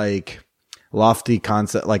 arbitrary, like lofty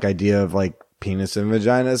concept, like idea of like penis and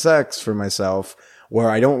vagina sex for myself, where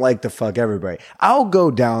I don't like to fuck everybody. I'll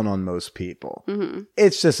go down on most people. Mm-hmm.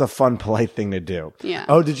 It's just a fun, polite thing to do. Yeah.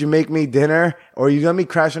 Oh, did you make me dinner? Or you let me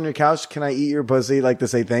crash on your couch? Can I eat your pussy? Like to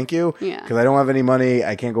say thank you? Yeah. Because I don't have any money.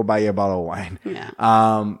 I can't go buy you a bottle of wine. Yeah.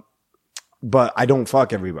 But I don't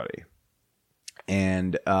fuck everybody.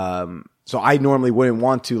 And so I normally wouldn't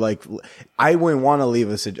want to I wouldn't want to leave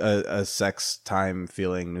a sex time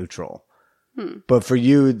feeling neutral. But for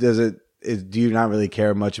you, do you not really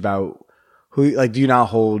care much about who? Like, do you not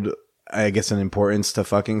hold, I guess, an importance to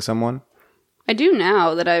fucking someone? I do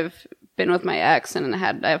now that I've been with my ex and I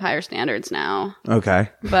have higher standards now. Okay,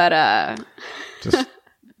 But just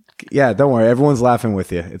yeah, don't worry. Everyone's laughing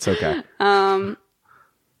with you. It's okay.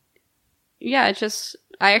 yeah, it's just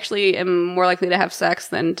I actually am more likely to have sex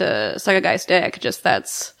than to suck a guy's dick. Just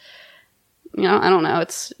that's, I don't know.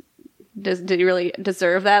 Did you really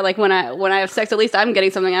deserve that? Like when I have sex, at least I'm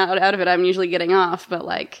getting something out of it. I'm usually getting off, but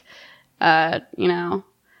like,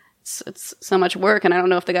 it's so much work, and I don't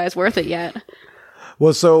know if the guy's worth it yet.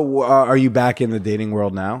 Well, so are you back in the dating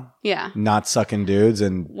world now? Yeah. Not sucking dudes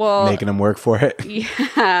and Well, making them work for it?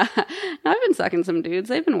 Yeah. No, I've been sucking some dudes.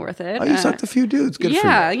 They've been worth it. Oh, you sucked a few dudes. Good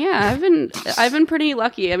for you. Yeah. I've been pretty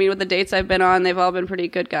lucky. I mean, with the dates I've been on, they've all been pretty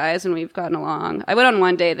good guys, and we've gotten along. I went on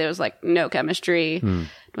one date. There was like no chemistry.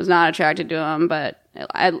 Was not attracted to him, but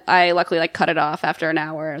I luckily like cut it off after an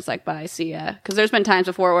hour. It's like, bye, see ya. Because there's been times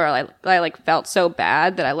before where I like felt so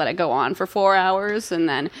bad that I let it go on for 4 hours, and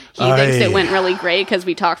then he thinks it went really great because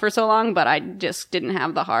we talked for so long, but I just didn't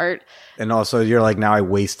have the heart. And also, you're like, now I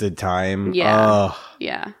wasted time. Yeah. Ugh.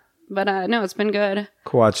 Yeah. But no, it's been good.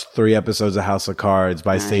 Watched 3 episodes of House of Cards,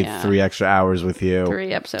 but I stayed yeah. 3 extra hours with you.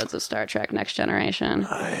 3 episodes of Star Trek Next Generation.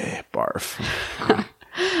 Barf.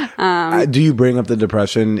 Do you bring up the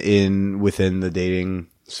depression within the dating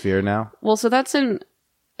sphere now? Well, so that's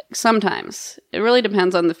sometimes. It really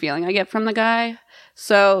depends on the feeling I get from the guy.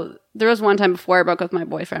 So there was one time before I broke up with my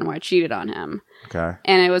boyfriend where I cheated on him. Okay.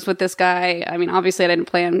 And it was with this guy. I mean, obviously I didn't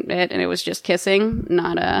plan it, and it was just kissing,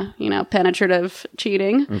 not penetrative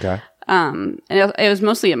cheating. Okay. And it was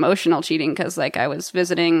mostly emotional cheating because like I was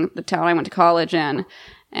visiting the town I went to college in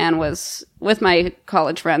and was with my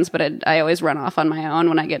college friends, but I always run off on my own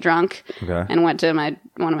when I get drunk. Okay. And went to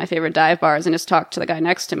one of my favorite dive bars and just talked to the guy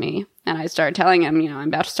next to me. And I started telling him, I'm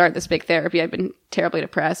about to start this big therapy. I've been terribly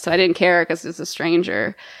depressed. I didn't care because it's a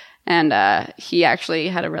stranger. And he actually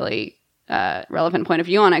had a really relevant point of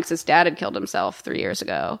view on it because his dad had killed himself 3 years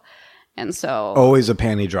ago. And so... Always a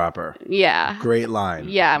panty dropper. Yeah. Great line.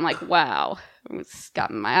 Yeah, I'm like, wow. It's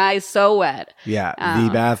got my eyes so wet. Yeah.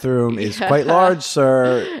 The bathroom is quite large,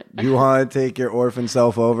 sir. You want to take your orphan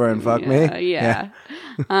self over and fuck me? Yeah.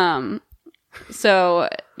 So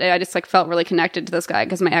I just like felt really connected to this guy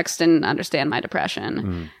because my ex didn't understand my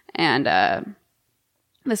depression. And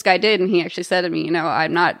this guy did. And he actually said to me,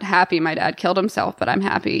 I'm not happy my dad killed himself, but I'm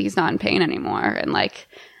happy he's not in pain anymore. And like,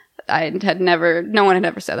 no one had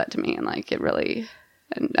ever said that to me. And like, it really,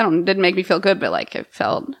 didn't make me feel good, but like, it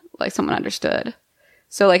felt like someone understood.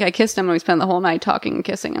 So like I kissed him and we spent the whole night talking and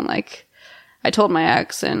kissing, and like I told my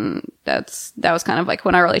ex, and that was kind of like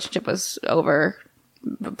when our relationship was over,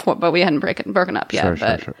 but we hadn't broken up yet.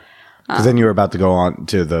 Sure. Because then you were about to go on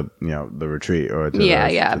to the the retreat or to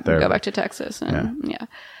the go back to Texas, and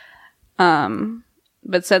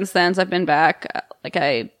but since then I've been back. Like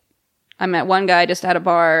I met one guy just at a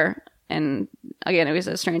bar, and again it was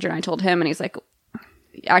a stranger, and I told him, and he's like,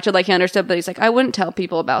 acted like he understood, but he's like, I wouldn't tell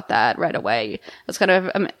people about that right away. That's kind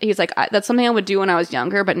of he's like, that's something I would do when I was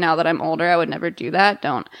younger, but now that I'm older, I would never do that.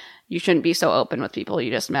 You shouldn't be so open with people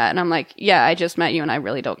you just met. And I'm like, yeah, I just met you, and I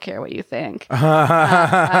really don't care what you think. And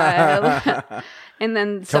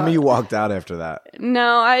then tell me you walked out after that.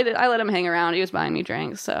 No, I let him hang around. He was buying me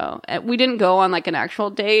drinks, so we didn't go on like an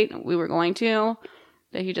actual date. We were going to.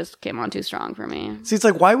 He just came on too strong for me. See, it's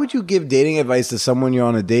like, why would you give dating advice to someone you're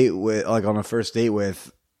on a date with, like on a first date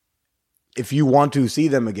with, if you want to see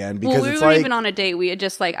them again? Because we it's weren't like, even on a date. We had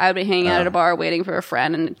just like, I would be hanging out at a bar waiting for a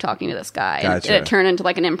friend and talking to this guy. Gotcha. And it turned into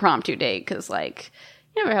like an impromptu date because like,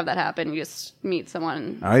 you never have that happen. You just meet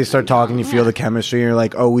someone. You start talking, you feel the chemistry, and you're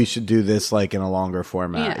like, oh, we should do this like in a longer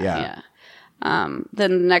format. Yeah. Then the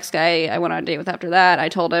next guy I went on a date with after that, I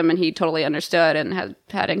told him, and he totally understood, and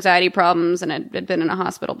had anxiety problems, and had been in a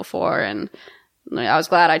hospital before, and I was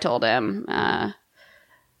glad I told him. And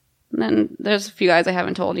then there's a few guys I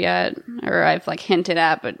haven't told yet, or I've like hinted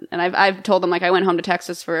at, and I've told them like I went home to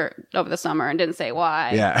Texas over the summer and didn't say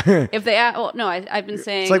why. Yeah. If they, I've been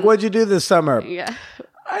saying, it's like, what'd you do this summer? Yeah.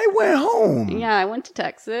 I went home. Yeah, I went to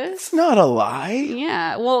Texas. It's not a lie.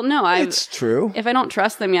 Yeah. Well, no, it's true. If I don't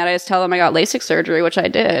trust them yet, I just tell them I got LASIK surgery, which I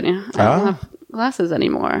did. I don't have glasses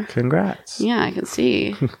anymore. Congrats. Yeah, I can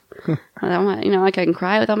see. Like I can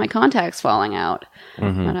cry without my contacts falling out.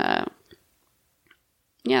 Mm-hmm. But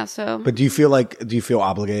yeah. So. But do you feel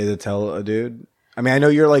obligated to tell a dude? I mean, I know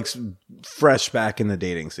you're like fresh back in the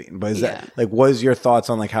dating scene, but is that like, what is your thoughts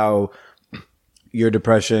on like how your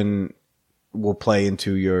depression will play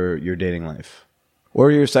into your dating life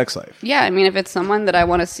or your sex life? Yeah, I mean, if it's someone that I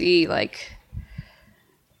want to see like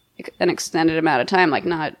an extended amount of time, like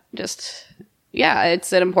not just,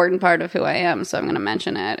 it's an important part of who I am, so I'm going to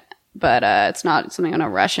mention it. But it's not something I'm going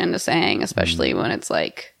to rush into saying, especially when it's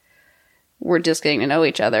like we're just getting to know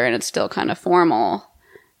each other and it's still kind of formal.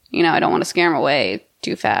 I don't want to scare them away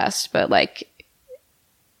too fast, but like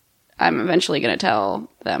I'm eventually going to tell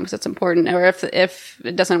them because it's important. Or if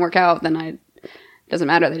it doesn't work out, then it doesn't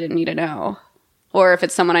matter. They didn't need to know. Or if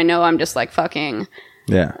it's someone I know I'm just like fucking,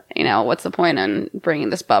 what's the point in bringing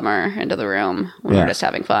this bummer into the room when we're just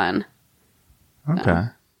having fun? Okay.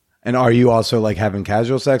 And are you also like having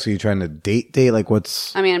casual sex? Are you trying to date? Like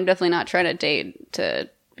what's... I mean, I'm definitely not trying to date to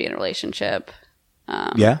be in a relationship.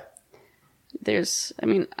 Yeah? I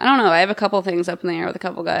don't know. I have a couple things up in the air with a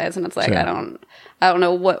couple guys, and it's like, I don't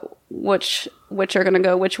know which are going to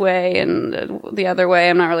go which way and the other way.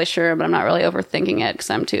 I'm not really sure, but I'm not really overthinking it because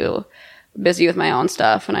I'm too busy with my own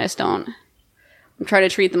stuff, and I just don't. I'm trying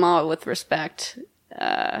to treat them all with respect.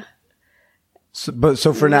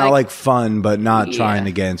 So for now, like fun, but not trying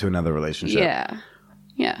to get into another relationship.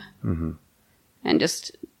 Yeah. Mm-hmm. And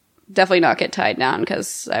just definitely not get tied down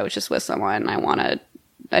because I was just with someone.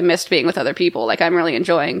 I missed being with other people. Like I'm really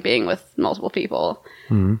enjoying being with multiple people.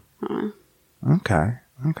 Mm-hmm. Okay.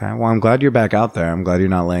 Well, I'm glad you're back out there. I'm glad you're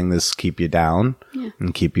not letting this keep you down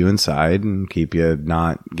and keep you inside and keep you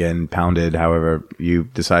not getting pounded however you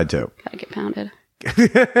decide to. Gotta get pounded.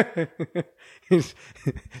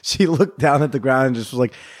 She looked down at the ground and just was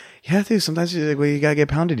like, yeah, dude, sometimes you're like, well, you gotta get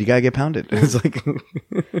pounded. It's like...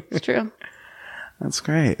 It's true. That's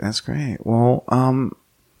great. Well,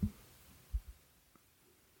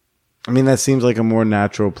 I mean, that seems like a more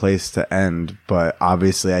natural place to end, but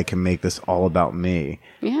obviously I can make this all about me.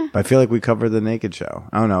 Yeah. But I feel like we covered the naked show.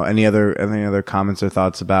 I don't know. Any other comments or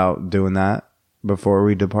thoughts about doing that before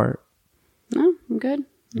we depart? No, I'm good.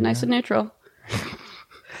 Nice and neutral.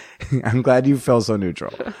 I'm glad you felt so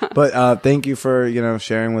neutral. But thank you for,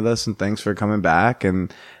 sharing with us, and thanks for coming back,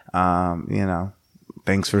 and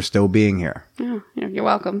thanks for still being here. Yeah, you're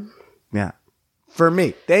welcome. Yeah. For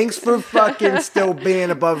me. Thanks for fucking still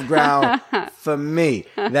being above ground for me.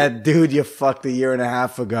 That dude you fucked 1.5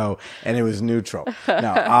 years ago and it was neutral.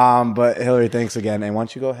 No. But Hillary, thanks again. And why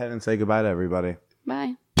don't you go ahead and say goodbye to everybody?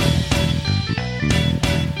 Bye.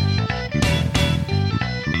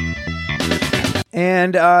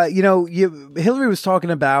 And Hillary was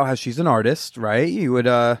talking about how she's an artist, right? You would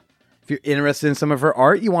if you're interested in some of her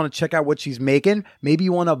art, you want to check out what she's making. Maybe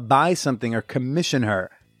you want to buy something or commission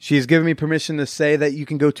her. She's given me permission to say that you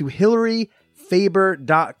can go to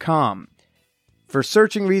hillaryfaber.com. For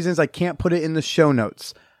searching reasons, I can't put it in the show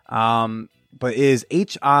notes. but it is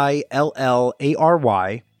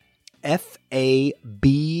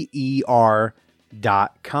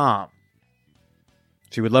HILLARYFABER.com.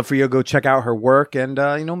 She would love for you to go check out her work and,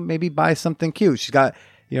 maybe buy something cute. She's got,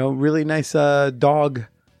 really nice dog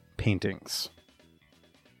paintings.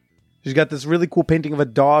 She's got this really cool painting of a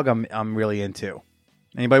dog I'm really into.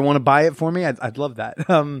 Anybody want to buy it for me? I'd love that.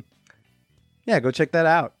 Yeah, go check that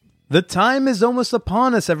out. The time is almost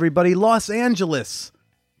upon us, everybody. Los Angeles.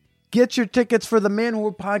 Get your tickets for the Man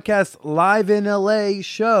Whore Podcast Live in LA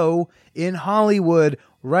show in Hollywood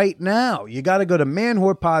right now. You got to go to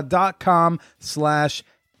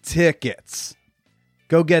manwhorepod.com/tickets.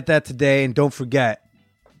 Go get that today, and don't forget,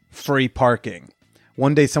 free parking.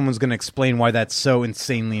 One day someone's going to explain why that's so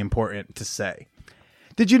insanely important to say.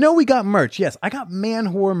 Did you know we got merch? Yes, I got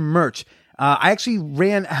Man Whore merch. I actually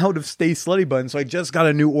ran out of Stay Slutty buttons, so I just got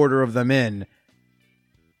a new order of them in.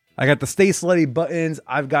 I got the Stay Slutty buttons.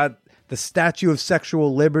 I've got the Statue of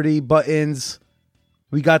Sexual Liberty buttons.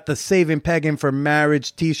 We got the Saving Pegging for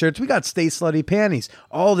Marriage t-shirts. We got Stay Slutty panties.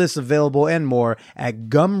 All this available and more at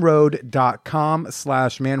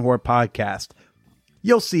gumroad.com/manwhorepodcast.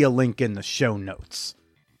 You'll see a link in the show notes.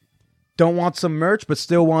 Don't want some merch but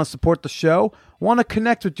still want to support the show? Want to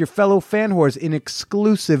connect with your fellow fan whores in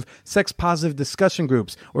exclusive sex-positive discussion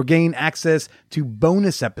groups or gain access to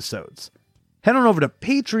bonus episodes? Head on over to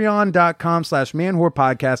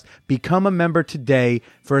patreon.com/manwhorepodcast. Become a member today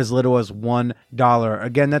for as little as $1.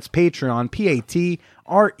 Again, that's Patreon,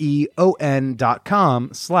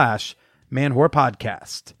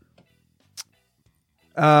 patreon.com/manwhorepodcast.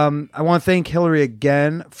 I want to thank Hillary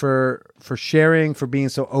again for sharing, for being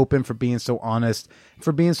so open, for being so honest,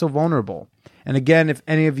 for being so vulnerable. And again, if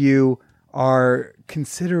any of you are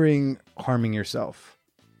considering harming yourself,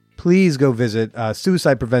 please go visit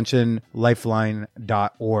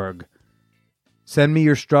suicidepreventionlifeline.org. Send me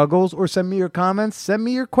your struggles or send me your comments. Send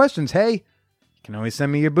me your questions. Hey, you can always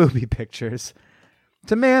send me your booby pictures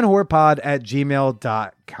to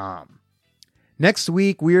manwhorepod@gmail.com. Next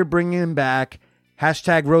week, we're bringing back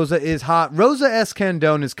 #Rosa is hot. Rosa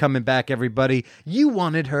Escandón is coming back, everybody. You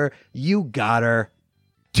wanted her. You got her.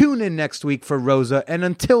 Tune in next week for Rosa. And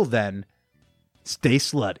until then, stay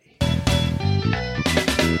slutty.